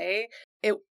present day,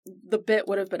 the bit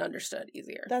would have been understood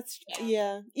easier. That's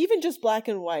Even just black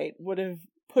and white would have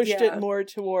pushed Yeah. it more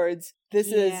towards this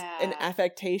is an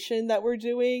affectation that we're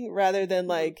doing rather than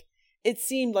like it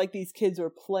seemed like these kids were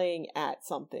playing at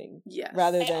something. Yes.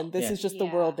 Rather than this Yeah. is just the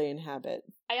world they inhabit.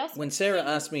 I also When Sarah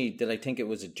asked me, did I think it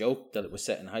was a joke that it was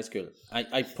set in high school,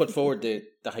 I put forward the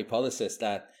hypothesis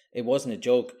that it wasn't a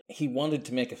joke. He wanted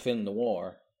to make a film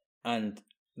noir and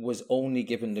was only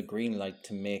given the green light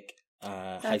to make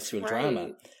a high school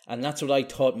drama. And that's what I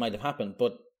thought might have happened.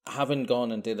 But having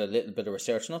gone and did a little bit of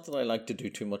research, not that I like to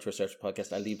do too much research for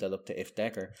podcasts, I leave that up to If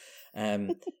Decker.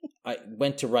 I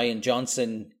went to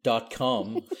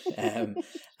RyanJohnson.com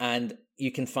and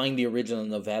you can find the original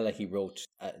novella he wrote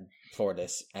for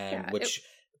this, which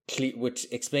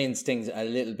explains things a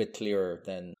little bit clearer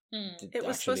than it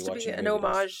was supposed to be watching an the movie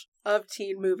does. homage of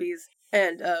teen movies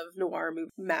and of noir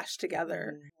movies mashed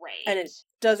together, right. and it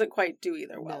doesn't quite do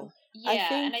either well.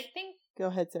 Yeah, and I think Go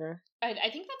ahead, Sarah. I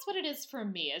think that's what it is for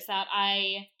me, is that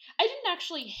I didn't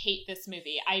actually hate this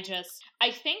movie. I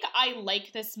think I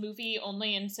like this movie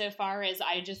only insofar as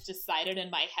I just decided in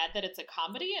my head that it's a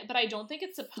comedy, but I don't think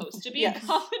it's supposed to be a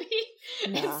comedy.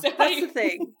 Yeah. So That's the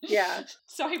thing. Yeah.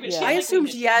 So I wish I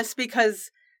assumed yes because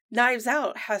Knives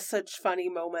Out has such funny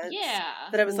moments. Yeah.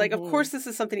 That I was like, of course this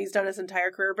is something he's done his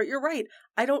entire career, but you're right.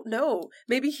 I don't know.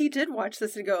 Maybe he did watch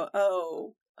this and go,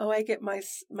 oh, I get my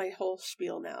whole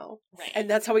spiel now. Right. And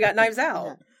that's how we got Knives Out.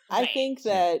 Yeah. I think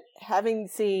that having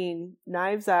seen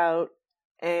Knives Out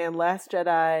and Last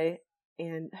Jedi,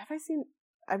 and have I seen?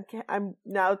 I'm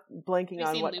now blanking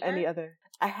on what Looper? any other.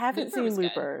 I haven't Looper was seen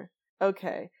good. Looper.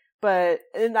 Okay,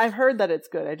 and I've heard that it's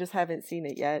good. I just haven't seen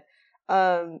it yet.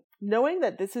 Knowing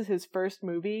that this is his first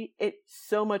movie, it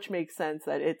so much makes sense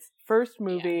that it's first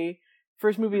movie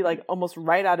like almost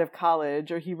right out of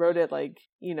college, or he wrote it like,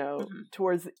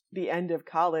 towards the end of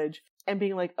college, and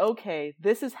being like, okay,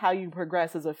 this is how you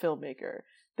progress as a filmmaker.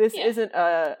 This isn't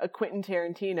a Quentin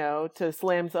Tarantino to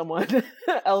slam someone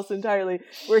else entirely,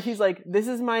 where he's like, this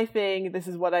is my thing, this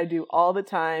is what I do all the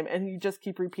time, and you just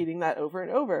keep repeating that over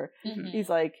and over. Mm-hmm. He's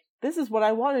like, this is what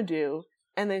I want to do,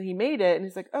 and then he made it, and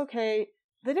he's like, okay,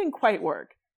 that didn't quite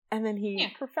work. And then he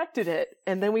perfected it.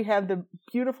 And then we have the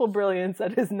beautiful brilliance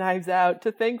that is Knives Out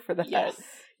to thank for that. Yes.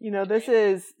 This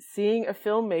is seeing a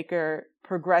filmmaker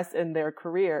progress in their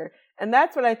career. And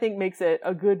that's what I think makes it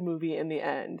a good movie in the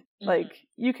end. Like,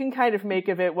 you can kind of make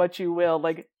of it what you will.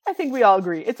 Like, I think we all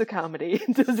agree it's a comedy.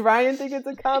 Does Ryan think it's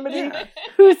a comedy? Yeah.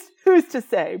 Who's to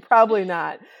say? Probably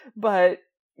not. But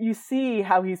you see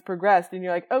how he's progressed and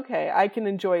you're like, okay, I can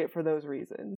enjoy it for those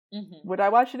reasons. Would I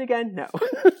watch it again? No.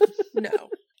 No.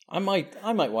 I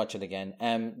might watch it again.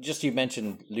 Just you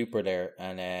mentioned Looper there,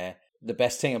 and the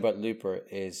best thing about Looper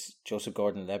is Joseph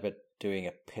Gordon-Levitt doing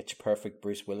a pitch perfect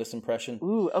Bruce Willis impression.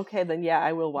 Ooh, okay, then yeah,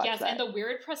 I will watch that. that. And the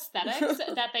weird prosthetics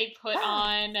that they put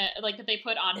on,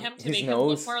 him to His make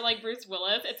nose. him look more like Bruce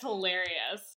Willis. It's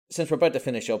hilarious. Since we're about to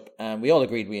finish up, we all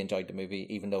agreed we enjoyed the movie,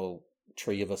 even though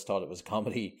 3 of us thought it was a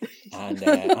comedy, and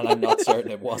I'm not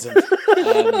certain it wasn't.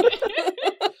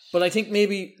 But I think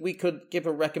maybe we could give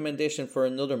a recommendation for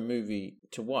another movie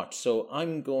to watch. So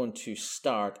I'm going to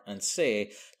start and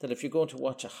say that if you're going to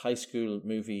watch a high school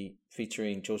movie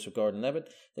featuring Joseph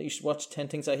Gordon-Levitt, that you should watch 10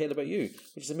 Things I Hate About You,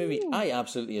 which is a movie I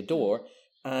absolutely adore.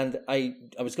 And I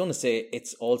was going to say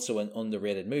it's also an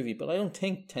underrated movie, but I don't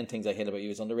think 10 Things I Hate About You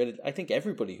is underrated. I think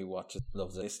everybody who watches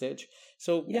loves it at this stage.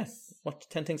 So yes, watch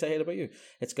 10 Things I Hate About You.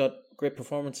 It's got great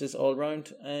performances all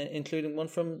around, including one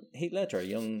from Heath Ledger,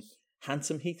 young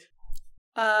handsome Heath.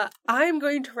 I'm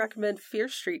going to recommend Fear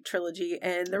Street Trilogy,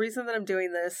 and the reason that I'm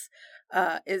doing this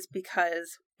is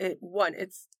because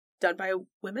it's done by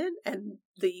women, and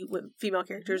the female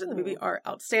characters in the movie are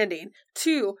outstanding.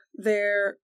 2,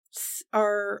 there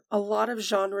are a lot of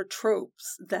genre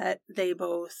tropes that they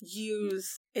both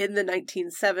use in the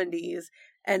 1970s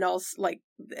and also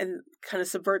and kind of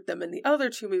subvert them in the other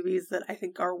 2 movies that I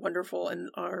think are wonderful and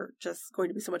are just going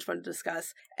to be so much fun to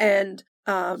discuss. And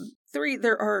 3,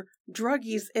 there are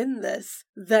druggies in this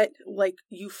that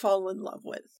you fall in love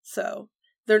with. So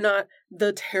they're not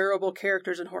the terrible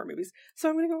characters in horror movies. So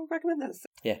I'm going to go recommend this.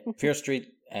 Yeah, Fear Street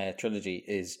Trilogy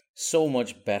is so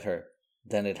much better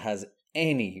than it has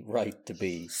any right to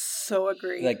be. So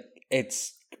agree.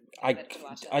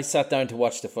 I sat down to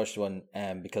watch the first one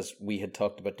because we had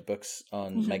talked about the books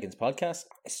on Megan's podcast.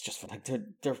 It's just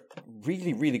they're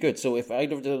really, really good. So if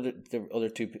either of the other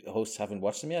 2 hosts haven't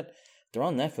watched them yet, they're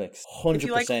on Netflix. 100% if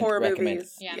you like horror recommend.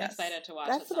 movies, Yeah, I'm yes. excited to watch.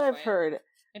 That's at what some I've point. heard.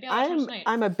 Maybe I'll watch it tonight.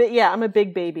 I'm a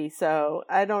big baby, so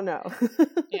I don't know.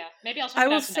 Yeah, maybe I'll check I it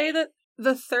will out say tonight. that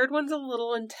the third one's a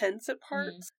little intense at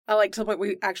parts. To the point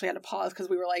we actually had to pause because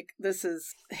we were like, this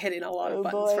is hitting a lot of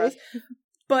buttons for us.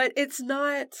 But it's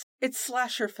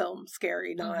slasher film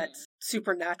scary, not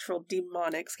supernatural,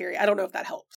 demonic scary. I don't know if that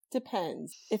helps.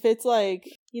 Depends. If it's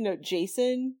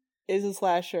Jason is a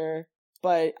slasher,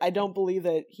 but I don't believe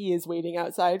that he is waiting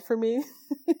outside for me.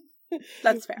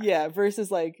 That's fair. Yeah, versus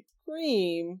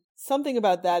Scream, something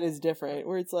about that is different,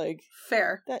 where it's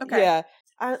fair. That, okay. Yeah.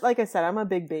 Like I said, I'm a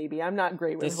big baby. I'm not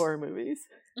great with horror movies.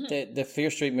 The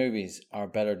Fear Street movies are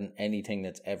better than anything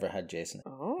that's ever had Jason.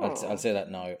 Oh. I'll say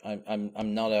that now.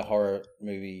 I'm not a horror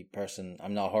movie person.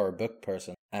 I'm not a horror book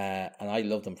person. And I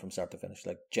love them from start to finish.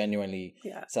 Genuinely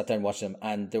sat down and watched them,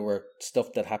 and there were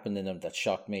stuff that happened in them that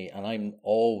shocked me, and I'm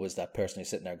always that person who's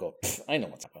sitting there going, I know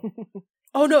what's happening.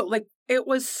 Oh no, it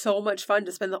was so much fun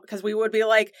to spend because we would be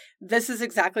like, this is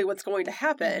exactly what's going to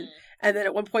happen. And then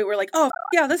at one point we're like, oh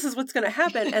yeah, this is what's going to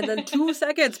happen. And then 2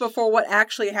 seconds before what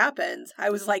actually happens,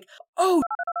 I was like, oh,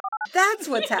 that's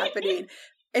what's happening.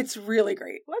 It's really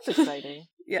great. Well, that's exciting.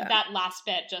 Yeah. That last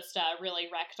bit just really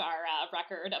wrecked our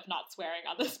record of not swearing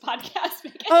on this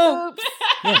podcast. Oh,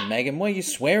 yeah, Megan, why are you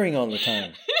swearing all the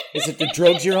time? Is it the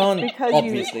drugs you're on? Because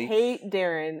obviously. You hate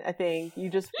Darren, I think. You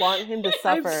just want him to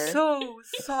suffer. I'm so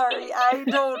sorry. I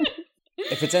don't...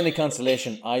 If it's any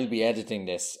consolation, I'll be editing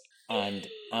this and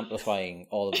amplifying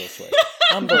all of those words.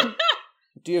 Amber,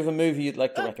 do you have a movie you'd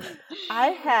like to recommend? I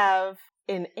have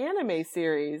an anime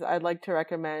series I'd like to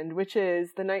recommend, which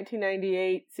is the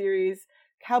 1998 series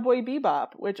Cowboy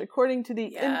Bebop, which according to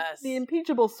the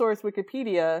impeachable source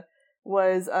Wikipedia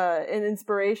was an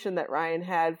inspiration that Ryan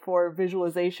had for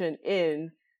visualization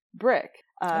in Brick.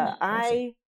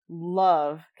 I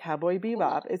love Cowboy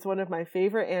Bebop. It's one of my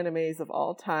favorite animes of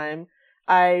all time.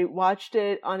 I watched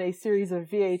it on a series of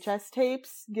VHS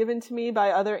tapes given to me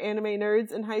by other anime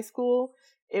nerds in high school.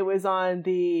 It was on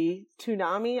the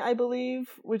Toonami, I believe,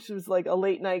 which was a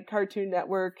late night Cartoon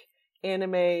Network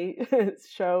anime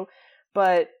show.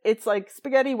 But it's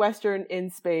spaghetti western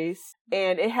in space,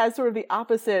 and it has sort of the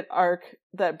opposite arc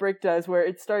that Brick does, where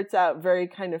it starts out very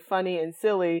kind of funny and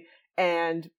silly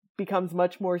and becomes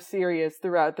much more serious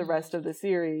throughout the rest of the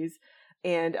series.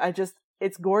 And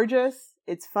it's gorgeous,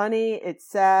 it's funny, it's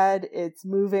sad, it's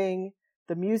moving.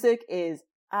 The music is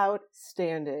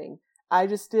outstanding. I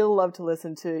just still love to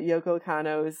listen to Yoko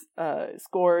Kanno's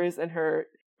scores and her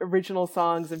original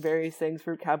songs and various things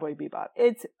for Cowboy Bebop.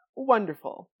 It's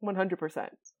wonderful, 100%.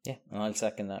 Yeah, and I'll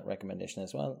second that recommendation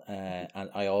as well. And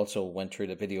I also went through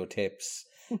the videotapes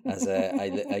as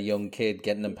a young kid,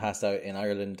 getting them passed out in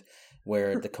Ireland,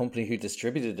 where the company who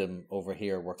distributed them over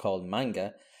here were called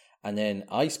Manga. And then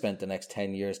I spent the next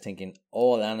 10 years thinking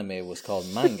all anime was called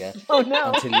manga. Oh,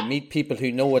 no. Until you meet people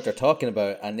who know what they're talking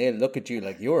about, and they look at you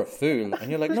like you're a fool. And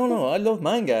you're like, no, I love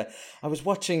manga. I was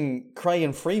watching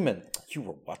Crying Freeman. You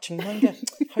were watching manga?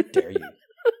 How dare you?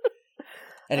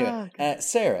 Anyway,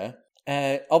 Sarah,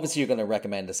 obviously you're going to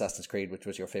recommend Assassin's Creed, which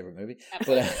was your favorite movie.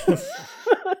 Absolutely. But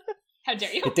how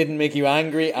dare you? It didn't make you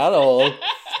angry at all.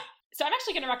 So I'm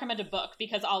actually going to recommend a book,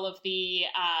 because all of the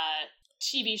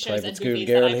TV shows Private and school movies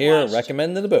girl that I've here watched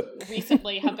recommending the book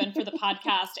recently have been for the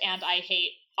podcast, and I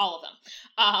hate all of them.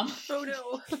 Oh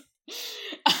no.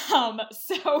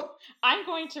 So I'm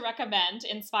going to recommend,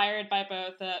 inspired by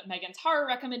both Megan's horror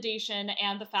recommendation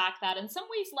and the fact that in some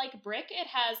ways, like Brick, it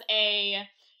has a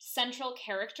central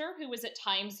character who is at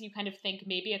times you kind of think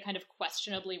maybe a kind of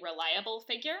questionably reliable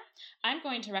figure. I'm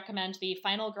going to recommend The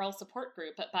Final Girl Support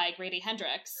Group by Grady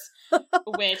Hendrix,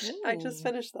 which I just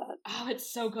finished that. Oh,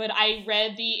 it's so good. I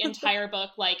read the entire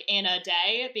book like in a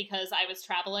day because I was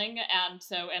traveling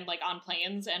and like on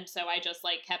planes, and so I just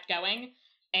like kept going,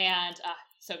 and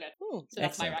so good. Ooh, so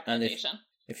that's excellent. my recommendation. And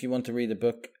if you want to read a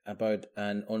book about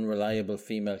an unreliable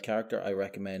female character, I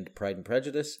recommend Pride and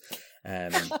Prejudice.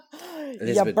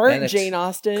 Elizabeth You burnt Bennet. Jane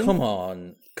Austen. Come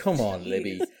on,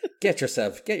 Libby. Get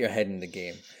your head in the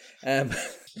game. I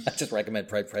just recommend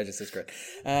Pride and Prejudice. It's great.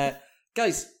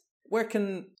 Guys, where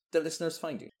can the listeners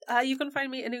find you? You can find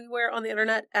me anywhere on the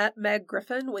internet at Meg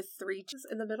Griffin with 3 G's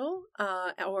in the middle,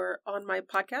 or on my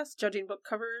podcast, Judging Book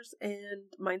Covers and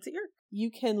Mindset Yerk. You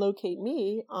can locate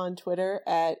me on Twitter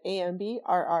at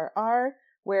AMBRRR,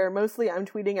 where mostly I'm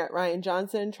tweeting at Ryan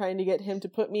Johnson, trying to get him to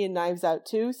put me in Knives Out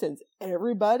 2, since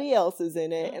everybody else is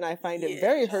in it, and I find it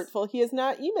very hurtful he has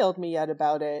not emailed me yet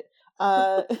about it.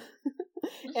 And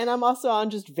I'm also on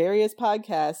just various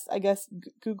podcasts. I guess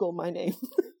Google my name.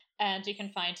 And you can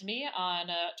find me on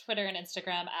Twitter and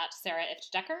Instagram at Sarah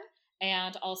Iftdecker,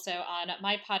 and also on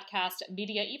my podcast,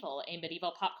 Media Evil, a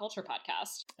medieval pop culture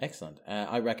podcast. Excellent.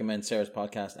 I recommend Sarah's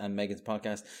podcast and Megan's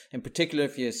podcast. In particular,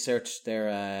 if you search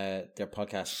their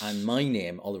podcast and my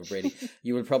name, Oliver Brady,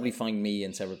 you will probably find me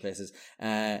in several places.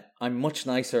 I'm much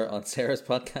nicer on Sarah's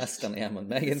podcast than I am on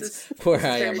Megan's, where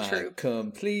I am a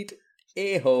complete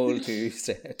a-hole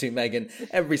to Megan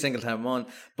every single time I'm on,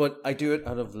 but I do it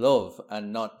out of love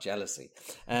and not jealousy.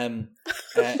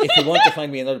 If you want to find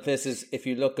me in other places, if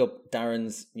you look up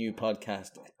Darren's new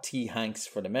podcast, T. Hanks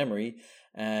for the Memory,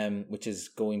 which is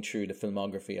going through the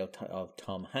filmography of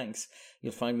Tom Hanks,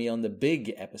 you'll find me on the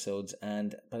big episodes,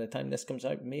 and by the time this comes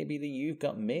out, maybe the You've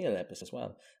Got Mail episode as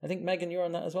well. I think, Megan, you're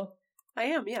on that as well? I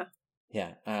am, yeah.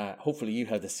 Yeah, hopefully you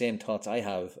have the same thoughts I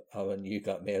have when You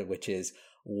Got Mail, which is,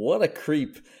 what a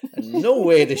creep, and no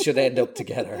way they should end up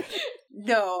together.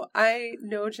 No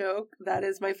joke, that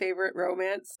is my favorite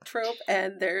romance trope,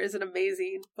 and there is an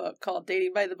amazing book called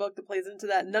Dating by the Book that plays into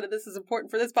that. None of this is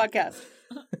important for this podcast.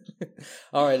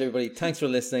 All right, everybody, thanks for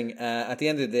listening. At the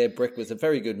end of the day, Brick was a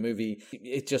very good movie.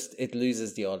 It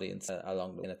loses the audience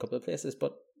along in a couple of places,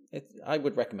 but I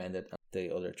would recommend it.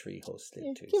 The other 3 hosts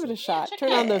did too. Give it a shot.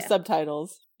 Turn on those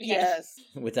subtitles. Yes.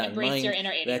 With that Embrace in mind, your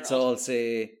inner 8-year-old. let's all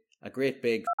say a great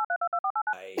big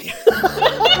bye.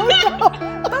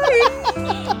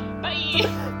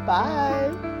 Bye. Bye.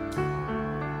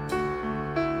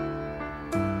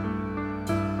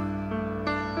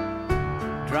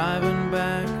 Driving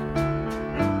back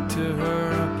to her